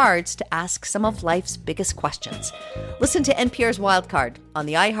deck of cards to ask some of life's biggest questions. Listen to NPR's Wild Card on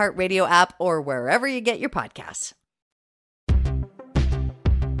the iHeartRadio app or wherever you get your podcasts.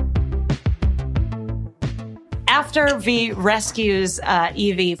 After V rescues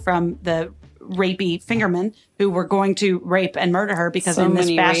Evie from the rapey fingermen who were going to rape and murder her because in this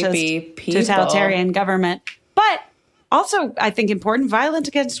fascist totalitarian government. But also, I think important, violence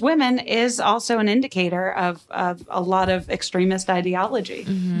against women is also an indicator of a lot of extremist ideology.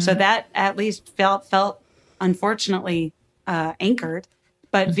 Mm-hmm. So that at least felt unfortunately anchored.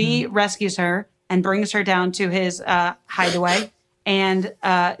 But V rescues her and brings her down to his hideaway. And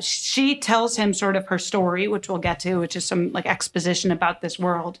she tells him sort of her story, which we'll get to, which is some like exposition about this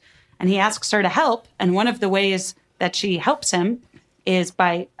world. And he asks her to help. And one of the ways that she helps him is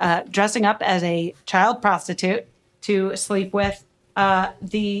by dressing up as a child prostitute to sleep with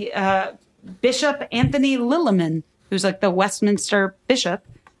the Bishop Anthony Lilliman, who's like the Westminster bishop.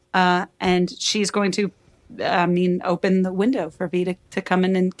 And she's going to, open the window for V to come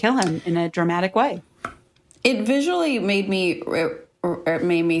in and kill him in a dramatic way. It visually made me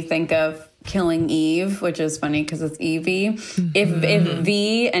think of Killing Eve, which is funny because it's Evie. If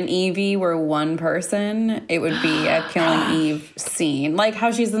V and Evie were one person, it would be a Killing Eve scene. Like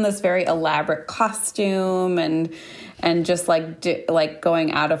how she's in this very elaborate costume and just like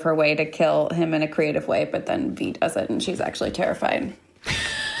going out of her way to kill him in a creative way, but then V does it and she's actually terrified.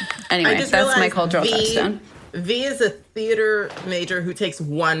 Anyway, that's my cultural touchstone. V is a theater major who takes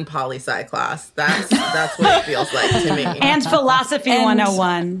one poli-sci class. That's what it feels like to me. And philosophy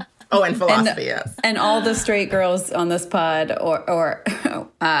 101. Oh, and philosophy, yes. And all the straight girls on this pod or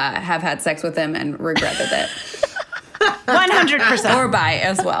have had sex with him and regretted it. 100%. Or bi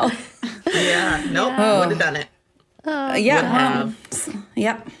as well. Yeah. Nope. Would have done it. Yeah.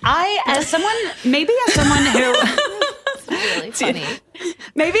 Yep. As someone who... really funny.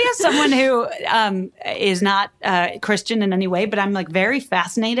 Maybe as someone who is not Christian in any way, but I'm like very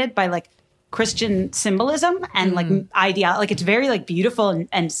fascinated by like Christian symbolism and like idea. Like it's very like beautiful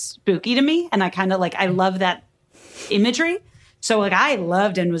and spooky to me. And I kind of like, I love that imagery. So like I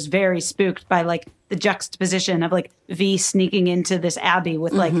loved and was very spooked by like the juxtaposition of like V sneaking into this abbey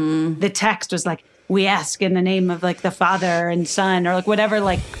with like the text was like, we ask in the name of like the Father and Son or like whatever,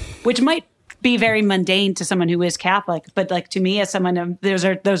 like, which might be very mundane to someone who is Catholic, but like to me as someone, those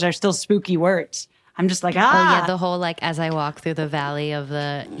are still spooky words. I'm just like, Oh yeah, the whole like as I walk through the valley of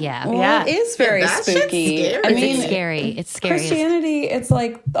the Well, it is very spooky. Scary. I mean, it's scary. It's scary. Christianity, it's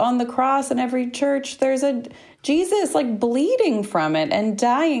like on the cross in every church. There's a Jesus like bleeding from it and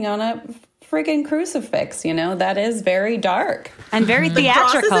dying on a friggin' crucifix. You know that is very dark and very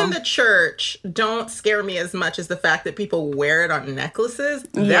theatrical. The crosses in the church don't scare me as much as the fact that people wear it on necklaces.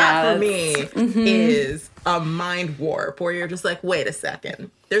 That for me is a mind warp where you're just like, wait a second.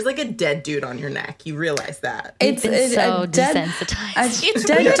 there's like a dead dude on your neck. You realize that. It's so desensitized. It's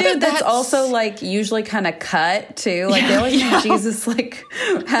dead dude that's also like usually kind of cut too. Like they always make Jesus like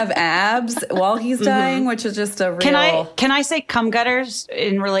have abs while he's dying, which is just a real. Can I say cum gutters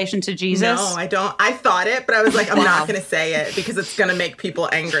in relation to Jesus? No, I don't. I thought it, but I was like, I'm not going to say it because it's going to make people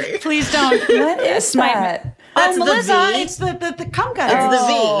angry. Please don't. What is that? That's Melissa, the V. it's the cum gutters. It's the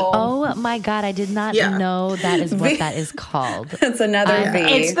V. Oh my God, I did not know that is what that is called. That's another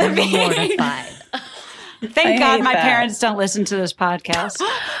V. It's the V. Mortified. Thank God my parents don't listen to this podcast.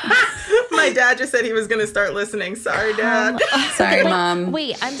 My dad just said he was going to start listening. Sorry, Dad. Sorry, Mom.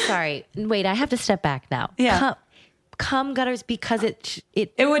 Wait, I'm sorry. Wait, I have to step back now. Yeah. Cum gutters because it's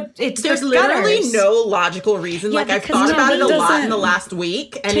there's literally gutters. no logical reason. Like I've thought about it a lot in the last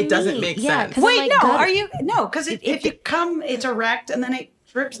week, and it doesn't make sense. Wait, no, are you? No, because if you cum, it's erect, and then it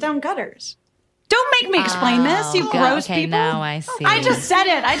drips down gutters. Don't make me explain this, you gross okay, people. now I see. I just said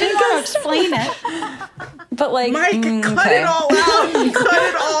it. I didn't want to explain it. But like, Mike, cut it all out. Cut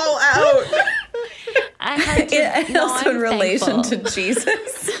it all out. I had to, also in relation to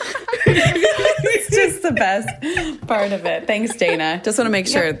Jesus. It's just the best part of it. Thanks, Dana. Just want to make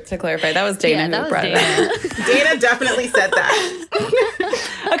sure to clarify. That was Dana who brought it up. Dana definitely said that.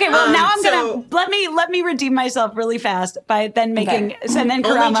 Okay, well now I'm gonna let me redeem myself really fast by then making and then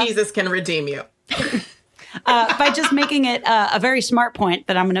Karama, only Jesus can redeem you. By just making it a very smart point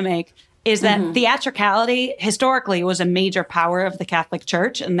that I'm going to make is that theatricality historically was a major power of the Catholic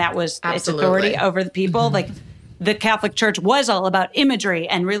Church, and that was its authority over the people. Like the Catholic Church was all about imagery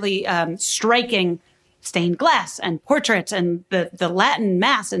and really striking stained glass and portraits and the Latin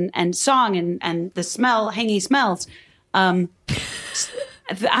Mass and song and the hangy smells. I'm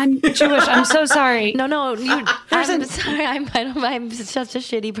Jewish. I'm so sorry. No. I'm sorry. I'm such a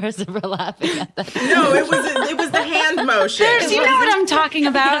shitty person for laughing at that. No, it was the hand motion. You know what I'm talking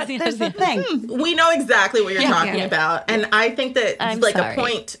about. There's the thing. We know exactly what you're talking about, and I think that a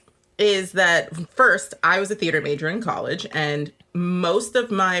point is that first, I was a theater major in college, and most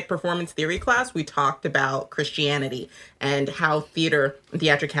of my performance theory class, we talked about Christianity and how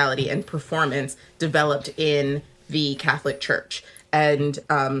theatricality, and performance developed in the Catholic Church. And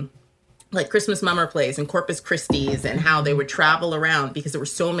like Christmas Mummer plays and Corpus Christi's, and how they would travel around because there were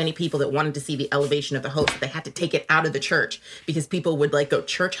so many people that wanted to see the elevation of the host. They had to take it out of the church because people would like go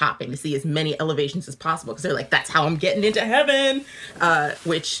church hopping to see as many elevations as possible because they're like, that's how I'm getting into heaven,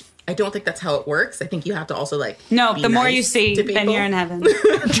 which I don't think that's how it works. I think you have to also like the more you see, then you're in heaven.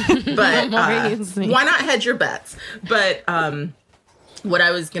 But why not hedge your bets? But what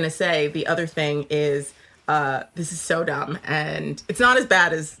I was going to say, the other thing is, this is so dumb, and it's not as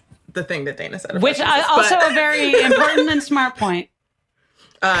bad as the thing that Dana said. Which also a very important and smart point.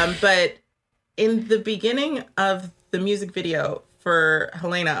 But in the beginning of the music video for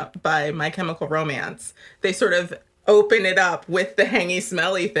Helena by My Chemical Romance, they sort of open it up with the hangy,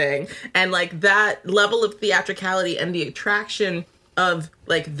 smelly thing. And like that level of theatricality and the attraction of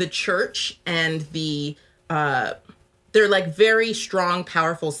like the church and the, they're like very strong,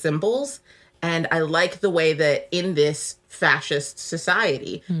 powerful symbols. And I like the way that in this fascist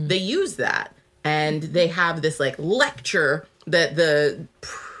society, they use that. And they have this like lecture that the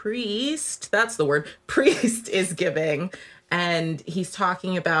priest is giving. And he's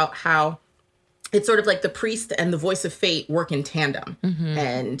talking about how it's sort of like the priest and the voice of fate work in tandem.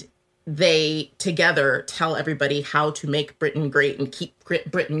 And they together tell everybody how to make Britain great and keep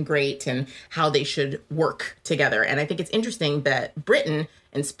Britain great and how they should work together. And I think it's interesting that Britain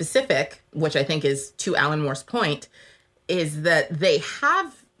in specific, which I think is to Alan Moore's point, is that they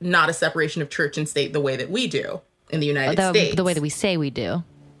have not a separation of church and state the way that we do in the United States. The way that we say we do.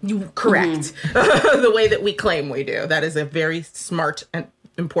 Correct. The way that we claim we do. That is a very smart and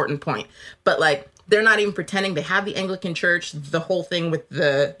important point. But like, they're not even pretending. They have the Anglican Church. The whole thing with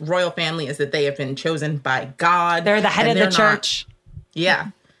the royal family is that they have been chosen by God. They're the head of the church.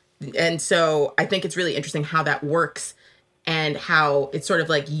 Yeah. And so I think it's really interesting how that works and how it's sort of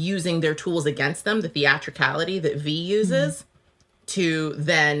like using their tools against them, the theatricality that V uses to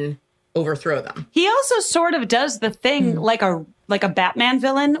then overthrow them. He also sort of does the thing like a Batman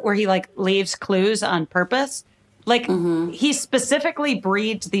villain where he like leaves clues on purpose. Like he specifically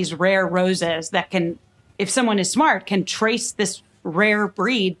breeds these rare roses that can, if someone is smart, can trace this rare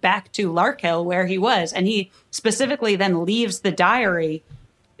breed back to Larkhill where he was. And he specifically then leaves the diary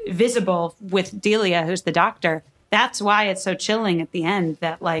visible with Delia, who's the doctor. That's why it's so chilling at the end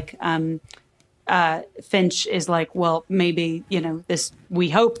that like Finch is like, well, maybe, we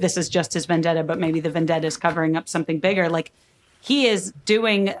hope this is just his vendetta, but maybe the vendetta is covering up something bigger. Like he is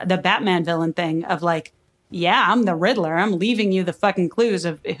doing the Batman villain thing of like, yeah, I'm the Riddler. I'm leaving you the fucking clues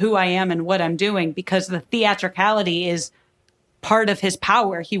of who I am and what I'm doing, because the theatricality is part of his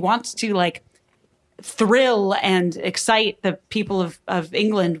power. He wants to like thrill and excite the people of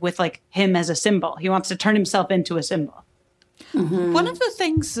England with like him as a symbol. He wants to turn himself into a symbol. Mm-hmm. One of the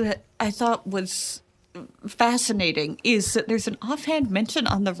things that I thought was fascinating is that there's an offhand mention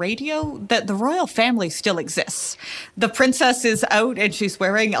on the radio that the royal family still exists. The princess is out and she's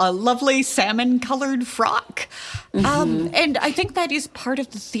wearing a lovely salmon-colored frock. And I think that is part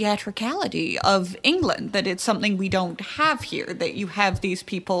of the theatricality of England, that it's something we don't have here, that you have these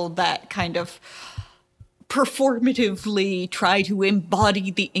people that kind of performatively try to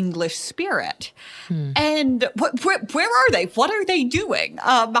embody the English spirit. And where are they? What are they doing?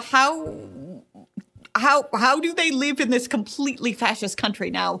 How do they live in this completely fascist country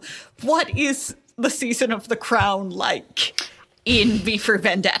now? What is the season of The Crown like in V for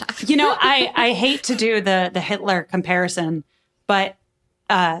Vendetta? You know, I hate to do the Hitler comparison, but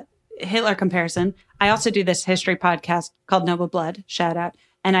I also do this history podcast called Noble Blood, shout out.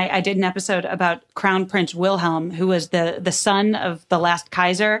 And I did an episode about Crown Prince Wilhelm, who was the son of the last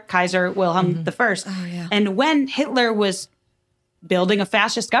Kaiser Wilhelm I. Oh, yeah. And when Hitler was building a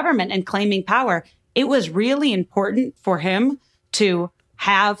fascist government and claiming power, it was really important for him to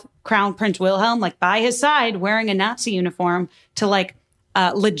have Crown Prince Wilhelm like by his side wearing a Nazi uniform to like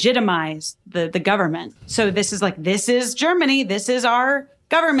legitimize the government. So this is Germany. This is our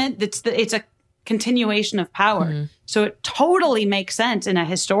government. It's a continuation of power. So it totally makes sense in a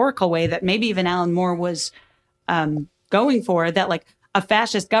historical way that maybe even Alan Moore was going for, that like a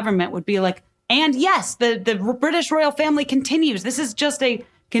fascist government would be like, and yes, the British royal family continues. This is just a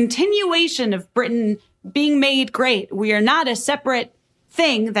continuation of Britain being made great. We are not a separate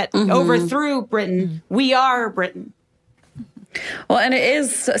thing that overthrew Britain. We are Britain. Well, and it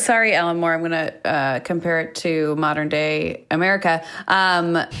is, sorry, Alan Moore, I'm going to compare it to modern day America.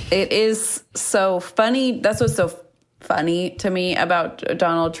 It is so funny. That's what's so funny to me about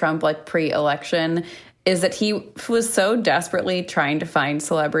Donald Trump, like pre-election, is that he was so desperately trying to find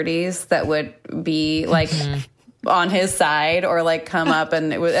celebrities that would be like on his side or like come up,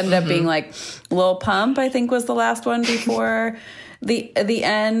 and it would end up being like Lil Pump, I think was the last one before the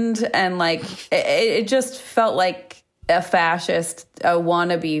end. And like, it just felt like a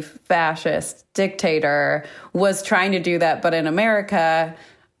wannabe fascist dictator was trying to do that. But in America,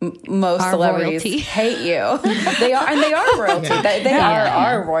 most our celebrities royalty. hate you. They are royalty. They are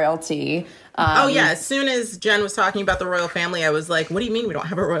our royalty. As soon as Jen was talking about the royal family, I was like, what do you mean we don't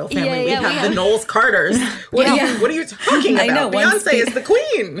have a royal family? Yeah, we have the Knowles Carters. What are you talking about? I know, Beyonce is the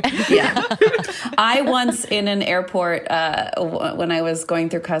queen. Yeah. I once in an airport, when I was going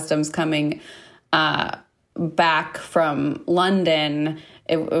through customs coming back from London,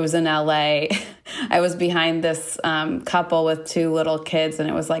 it was in LA. I was behind this couple with two little kids, and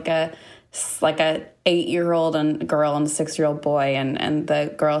it was like a 8-year-old and girl and a 6-year-old boy, and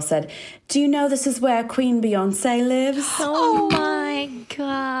the girl said, "Do you know this is where Queen Beyonce lives?" Oh my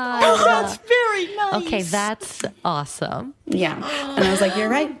God. Oh, that's very nice. Okay, that's awesome. Yeah. And I was like, you're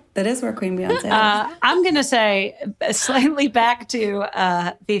right. That is where Queen Beyonce lives. I'm going to say, slightly back to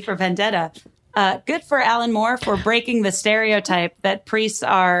V for Vendetta, good for Alan Moore for breaking the stereotype that priests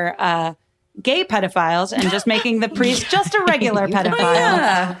are gay pedophiles and just making the priest just a regular pedophile.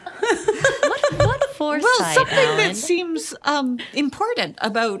 Yeah. What foresight, Well, something Alan? that seems important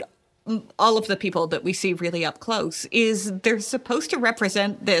about all of the people that we see really up close is they're supposed to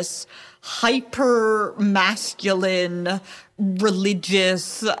represent this hyper masculine,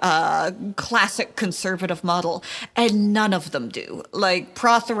 religious, classic conservative model, and none of them do. Like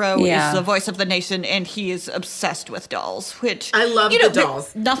Prothero is the voice of the nation, and he is obsessed with dolls, which I love the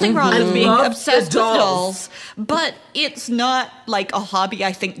dolls. Nothing wrong with being love obsessed with the dolls. dolls, but it's not like a hobby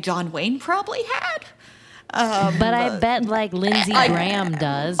I think John Wayne probably had. But I bet like Lindsey Graham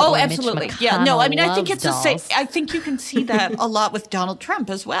does. Oh, or Mitch absolutely. Yeah. No, I mean, I think loves it's the same. dolls. I think you can see that a lot with Donald Trump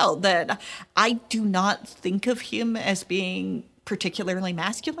as well, that I do not think of him as being particularly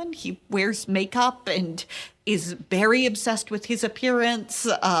masculine. He wears makeup and is very obsessed with his appearance.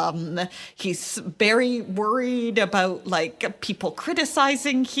 He's very worried about like people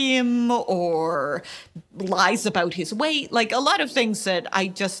criticizing him or lies about his weight. Like a lot of things that I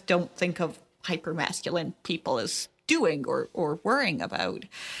just don't think of hyper-masculine people as doing or worrying about.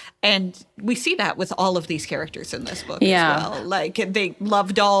 And we see that with all of these characters in this book as well. Like they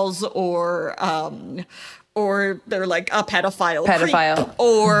love dolls or they're like a pedophile. Creep,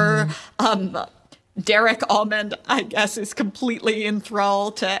 or Derek Almond, I guess, is completely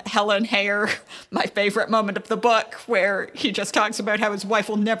enthralled to Helen Hare, my favorite moment of the book, where he just talks about how his wife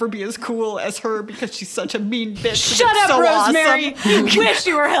will never be as cool as her because she's such a mean bitch. Shut up, so Rosemary. Awesome. You wish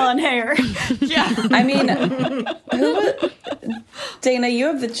you were Helen Hare. Yeah. I mean, Dana, you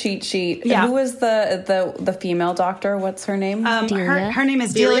have the cheat sheet. Yeah. Who was the female doctor? What's her name? Her name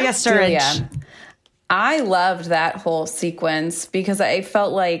is Delia Sturridge. Delia. I loved that whole sequence because I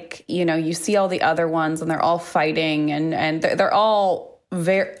felt like, you see all the other ones and they're all fighting and they're all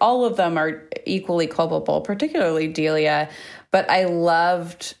all of them are equally culpable, particularly Delia. But I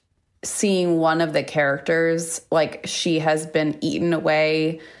loved seeing one of the characters, like she has been eaten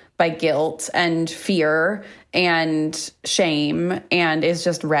away by guilt and fear and shame and is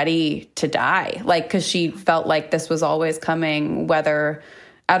just ready to die. Like, because she felt like this was always coming, whether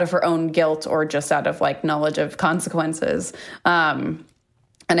out of her own guilt or just out of like knowledge of consequences. And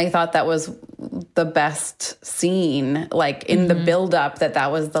I thought that was the best scene, like in the buildup,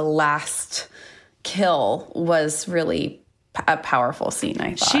 that was the last kill was really a powerful scene,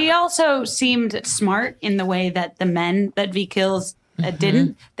 I thought. She also seemed smart in the way that the men that V kills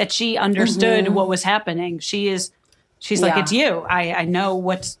didn't, that she understood what was happening. She's like, it's you. I know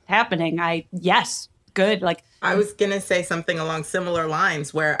what's happening. Good. Like, I was going to say something along similar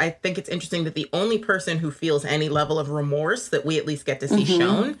lines where I think it's interesting that the only person who feels any level of remorse that we at least get to see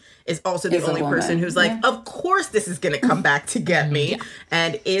shown is also the only person who's like, of course this is going to come back to get me,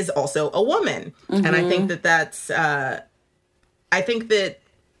 and is also a woman. And I think that's, I think that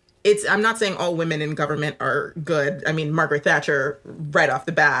I'm not saying all women in government are good. I mean, Margaret Thatcher, right off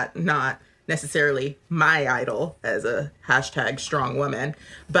the bat, not necessarily my idol as a hashtag strong woman,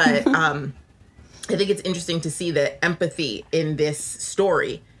 but I think it's interesting to see that empathy in this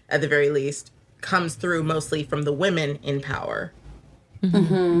story, at the very least, comes through mostly from the women in power.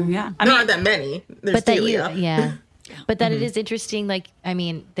 Yeah. There aren't that many. There's Delia. But that it is interesting, like, I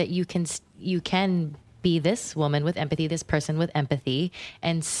mean, that you can be this woman with empathy, this person with empathy,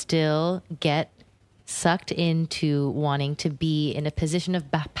 and still get sucked into wanting to be in a position of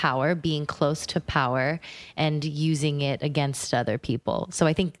power, being close to power, and using it against other people. So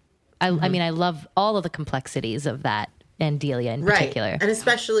I think, I mean, I love all of the complexities of that, and Delia in particular. And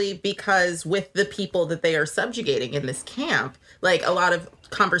especially because with the people that they are subjugating in this camp, like a lot of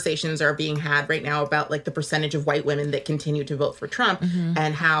conversations are being had right now about like the percentage of white women that continue to vote for Trump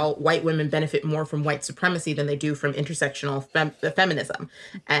and how white women benefit more from white supremacy than they do from intersectional feminism.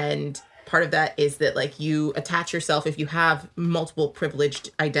 And part of that is that like you attach yourself, if you have multiple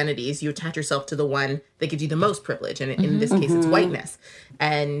privileged identities, you attach yourself to the one that gives you the most privilege. And in this case, it's whiteness.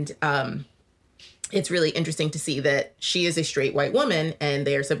 And it's really interesting to see that she is a straight white woman and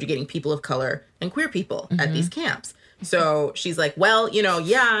they are subjugating people of color and queer people at these camps. So she's like, well,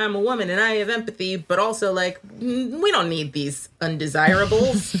 I'm a woman and I have empathy, but also like, we don't need these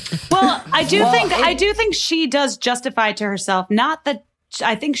undesirables. Well, I do think she does justify to herself, not that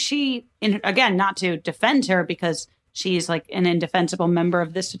I think she, again, not to defend her because she's like an indefensible member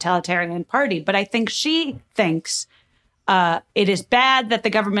of this totalitarian party, but I think she thinks it is bad that the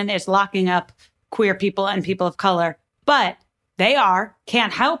government is locking up queer people and people of color, but they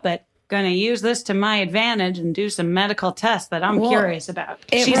can't help it, going to use this to my advantage and do some medical tests that I'm curious about.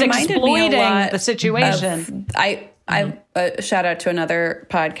 She's exploiting the situation. I shout out to another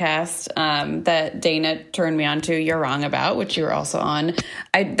podcast that Dana turned me on to, You're Wrong About, which you were also on.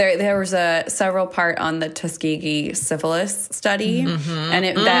 There was a several part on the Tuskegee syphilis study,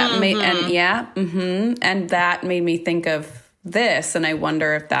 and that made me think of this, and I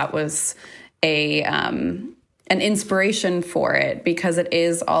wonder if that was an inspiration for it, because it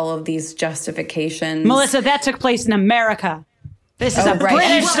is all of these justifications. Melissa, that took place in America. This is a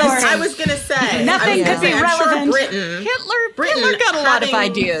British story. I was going to say. Nothing could be relevant. Sure Hitler got a lot of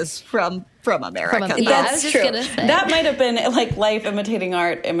ideas from America. That's true. That might have been like life imitating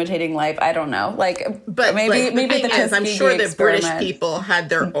art, imitating life. I don't know. But maybe the Tuskegee I'm sure that experiment. British people had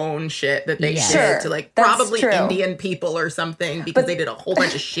their own shit that they did to probably Indian people or something, because they did a whole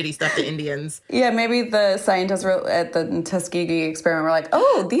bunch of shitty stuff to Indians. Yeah, maybe the scientists at the Tuskegee experiment were like,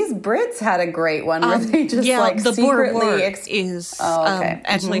 "Oh, these Brits had a great one where they just the secretly Boer War is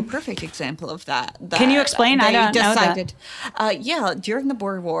actually a perfect example of that. Can you explain? I don't know that. During the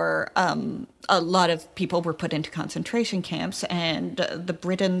Boer War, a lot of people were put into concentration camps, and the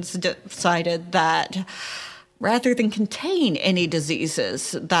Britons decided that rather than contain any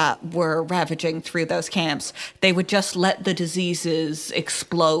diseases that were ravaging through those camps, they would just let the diseases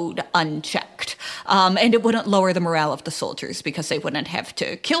explode unchecked. And it wouldn't lower the morale of the soldiers because they wouldn't have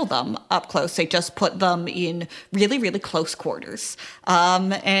to kill them up close. They just put them in really, really close quarters.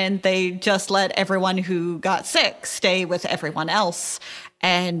 And they just let everyone who got sick stay with everyone else.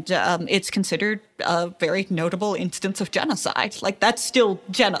 And it's considered a very notable instance of genocide. Like, that's still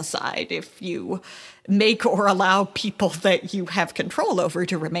genocide if you make or allow people that you have control over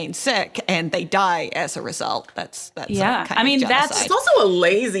to remain sick and they die as a result. That's yeah. kind I mean, of genocide. It's also a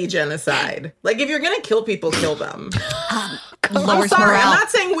lazy genocide. Like, if you're gonna kill people, kill them. I'm Lowers sorry, morale. I'm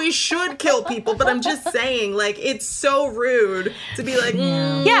not saying we should kill people, but I'm just saying, like, it's so rude to be like,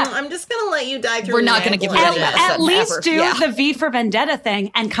 I'm just gonna let you die through. We're not gonna give you any any At least ever. do Yeah. the V for Vendetta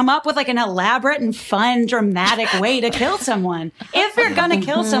thing and come up with like an elaborate and fun, dramatic way to kill someone. If you're gonna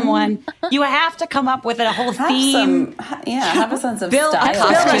kill someone, you have to come up with a whole theme. Have a sense of build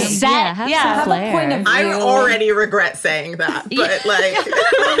style. a set. have some a point of view. I already regret saying that, but like,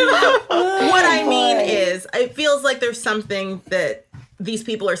 what I mean is, it feels like there's something that these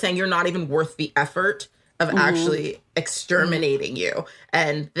people are saying you're not even worth the effort of actually exterminating you.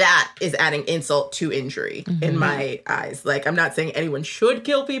 And that is adding insult to injury in my eyes. Like, I'm not saying anyone should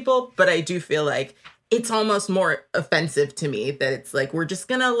kill people, but I do feel like it's almost more offensive to me that it's like, we're just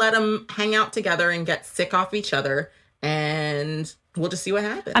going to let them hang out together and get sick off each other, and we'll just see what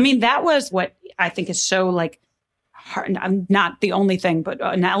happens. I mean, that was what I think is so like hard. I'm not the only thing, but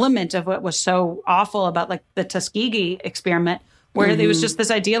an element of what was so awful about like the Tuskegee experiment, where there was just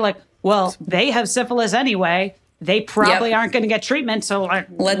this idea like, well, they have syphilis anyway. They probably aren't going to get treatment. So like,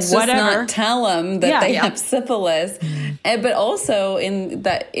 let's whatever. just not tell them that they have syphilis. But also in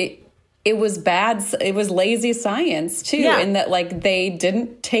that it was bad. It was lazy science too, in that like they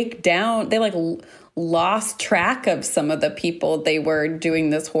didn't take down, they like lost track of some of the people they were doing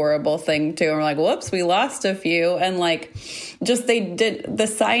this horrible thing to. And we're like, whoops, we lost a few. And like, just they did the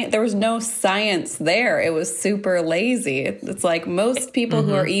science. There was no science there. It was super lazy. It's like most people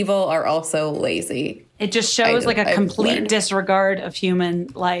who are evil are also lazy. It just shows like a complete disregard of human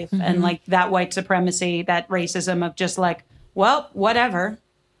life and like that white supremacy, that racism of just like, well, whatever.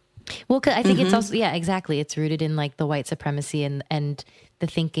 Well, 'cause I think it's also, exactly. It's rooted in like the white supremacy and the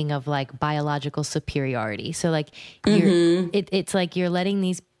thinking of like biological superiority. So like it's like you're letting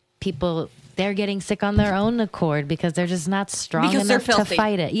these people, they're getting sick on their own accord because they're just not strong enough to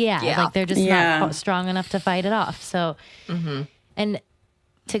fight it. Like they're just not strong enough to fight it off. So, and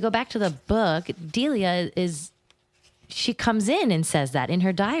to go back to the book, Delia she comes in and says that in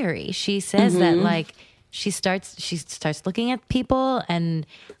her diary. She says that like, she starts looking at people and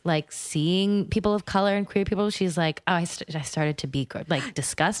like seeing people of color and queer people. She's like, oh, I started to be like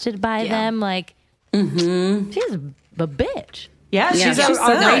disgusted by them. Like, she's a bitch. Yeah, she's a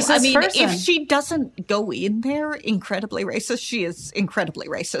racist person. If she doesn't go in there incredibly racist, she is incredibly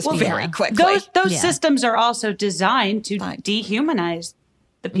racist very quickly. Those systems are also designed to dehumanize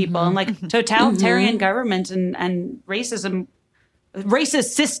the people and like totalitarian governments and racism.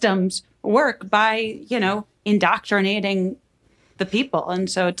 Racist systems work by, indoctrinating the people. And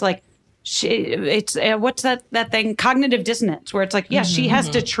so it's like, it's what's that thing? Cognitive dissonance, where it's like, she has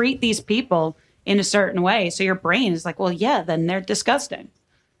to treat these people in a certain way. So your brain is like, well, then they're disgusting.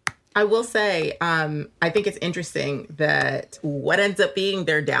 I will say, I think it's interesting that what ends up being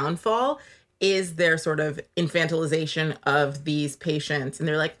their downfall is their sort of infantilization of these patients. And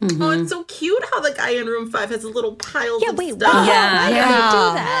they're like, oh, it's so cute how the guy in room 5 has little piles of stuff. Why do you do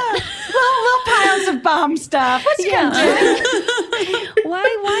that? little piles of bomb stuff. What's he gonna do?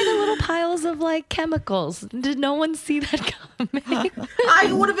 Why the little piles of like chemicals? Did no one see that coming?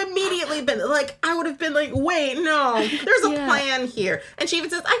 I would have immediately been like, wait, no, there's a plan here. And she even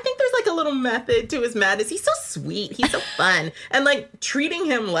says, I think there's like a little method to his madness. He's so sweet. He's so fun. And like treating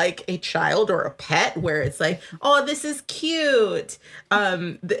him like a child or a pet, where it's like, oh, this is cute.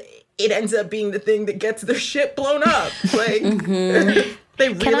 It ends up being the thing that gets their shit blown up. Like, they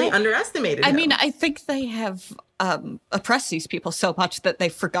really underestimated him. I mean, I think they have oppressed these people so much that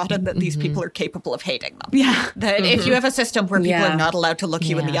they've forgotten that these people are capable of hating them. Yeah. That if you have a system where people are not allowed to look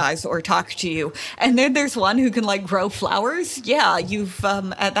you in the eyes or talk to you, and then there's one who can like grow flowers, you've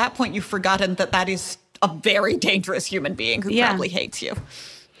at that point you've forgotten that is a very dangerous human being who probably hates you.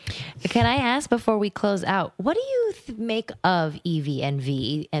 Can I ask before we close out, what do you make of Evie and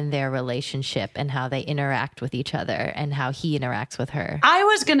V and their relationship and how they interact with each other and how he interacts with her? I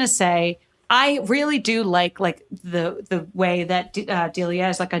was going to say, I really do like the way that Delia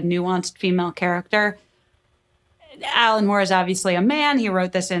is like a nuanced female character. Alan Moore is obviously a man. He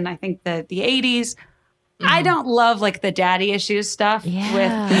wrote this in, I think, the 80s. I don't love like the daddy issues stuff. With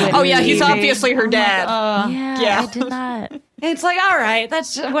oh yeah, he's Evie. obviously her dad. I did not. It's like, all right,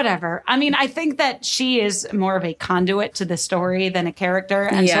 that's whatever. I mean, I think that she is more of a conduit to the story than a character.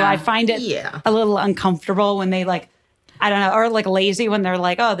 And so I find it a little uncomfortable when they like, I don't know, or like lazy when they're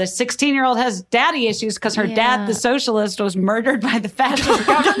like, oh, this 16-year-old has daddy issues because her dad, the socialist, was murdered by the fascist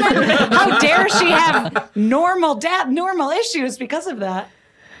government. How dare she have normal issues because of that?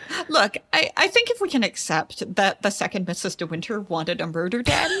 Look, I think if we can accept that the second Mrs. De Winter wanted a murder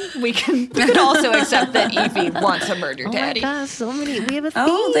daddy, we can also accept that Evie wants a murder daddy. Oh my gosh, so many. We have a theme.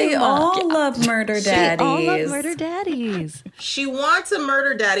 Oh, they all love murder daddies. They all love murder daddies. She wants a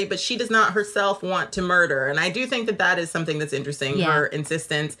murder daddy, but she does not herself want to murder. And I do think that that is something that's interesting. Yeah. Her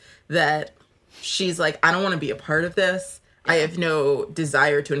insistence that she's like, I don't want to be a part of this. I have no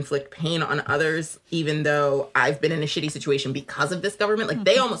desire to inflict pain on others, even though I've been in a shitty situation because of this government. Like,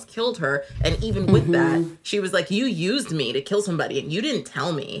 they almost killed her. And even with that, she was like, you used me to kill somebody and you didn't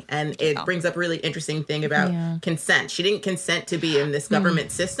tell me. And it brings up a really interesting thing about consent. She didn't consent to be in this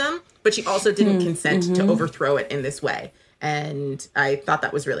government system, but she also didn't consent to overthrow it in this way. And I thought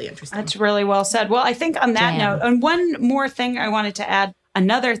that was really interesting. That's really well said. Well, I think on that note, and one more thing I wanted to add,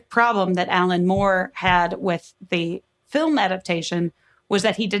 another problem that Alan Moore had with the film adaptation was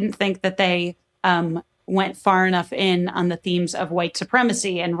that he didn't think that they went far enough in on the themes of white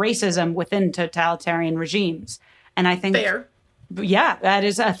supremacy and racism within totalitarian regimes. And I think, that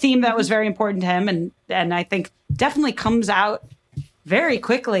is a theme that was very important to him, and I think definitely comes out very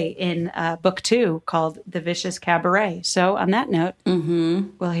quickly in book 2 called The Vicious Cabaret. So on that note,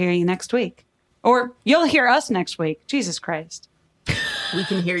 we'll hear you next week. Or you'll hear us next week. Jesus Christ. We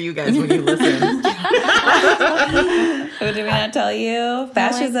can hear you guys when you listen. What did we not tell you?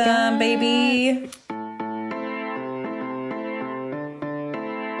 Fascism, baby.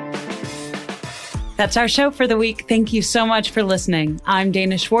 That's our show for the week. Thank you so much for listening. I'm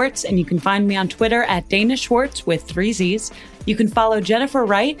Dana Schwartz, and you can find me on Twitter at Dana Schwartz with 3 Z's. You can follow Jennifer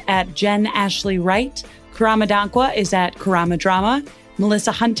Wright at Jen Ashley Wright. Karama Dankwa is at Karama Drama.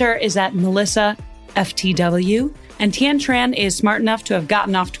 Melissa Hunter is at Melissa FTW. And Tian Tran is smart enough to have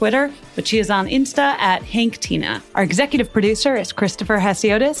gotten off Twitter, but she is on Insta at Hank Tina. Our executive producer is Christopher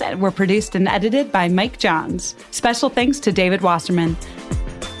Hesiotis, and we're produced and edited by Mike Johns. Special thanks to David Wasserman.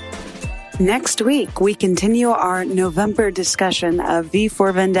 Next week, we continue our November discussion of V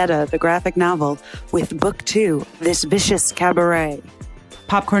for Vendetta, the graphic novel, with Book 2, This Vicious Cabaret.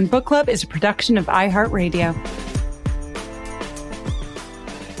 Popcorn Book Club is a production of iHeartRadio.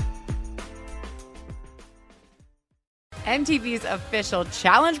 MTV's official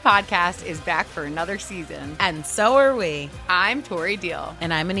Challenge podcast is back for another season. And so are we. I'm Tori Deal.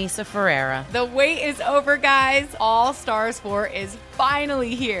 And I'm Anissa Ferreira. The wait is over, guys. All Stars 4 is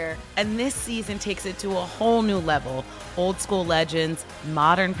finally here. And this season takes it to a whole new level. Old school legends,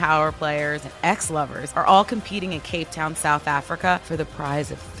 modern power players, and ex-lovers are all competing in Cape Town, South Africa for the prize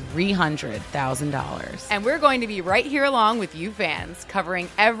of $300,000. And we're going to be right here along with you fans, covering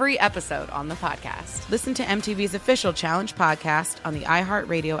every episode on the podcast. Listen to MTV's official Challenge podcast on the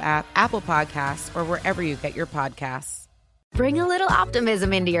iHeartRadio app, Apple Podcasts, or wherever you get your podcasts. Bring a little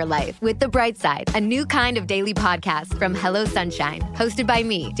optimism into your life with The Bright Side, a new kind of daily podcast from Hello Sunshine, hosted by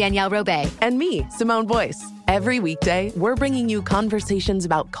me, Danielle Robay. And me, Simone Boyce. Every weekday, we're bringing you conversations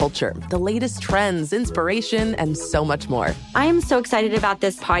about culture, the latest trends, inspiration, and so much more. I am so excited about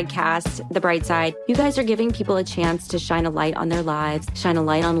this podcast, The Bright Side. You guys are giving people a chance to shine a light on their lives, shine a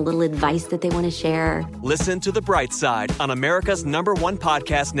light on a little advice that they want to share. Listen to The Bright Side on America's #1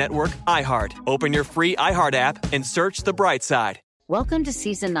 podcast network, iHeart. Open your free iHeart app and search The Bright Side. Welcome to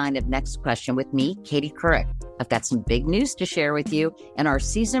Season 9 of Next Question with me, Katie Couric. I've got some big news to share with you in our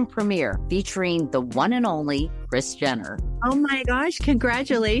season premiere featuring the one and only Kris Jenner. Oh my gosh,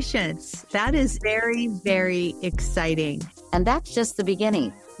 congratulations. That is very, very exciting. And that's just the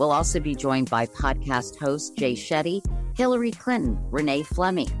beginning. We'll also be joined by podcast host Jay Shetty, Hillary Clinton, Renee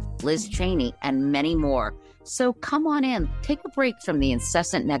Fleming, Liz Cheney, and many more. So come on in, take a break from the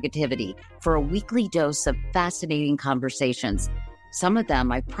incessant negativity for a weekly dose of fascinating conversations. Some of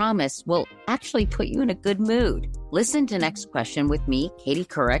them, I promise, will actually put you in a good mood. Listen to Next Question with me, Katie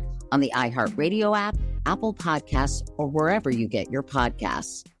Couric, on the iHeartRadio app, Apple Podcasts, or wherever you get your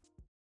podcasts.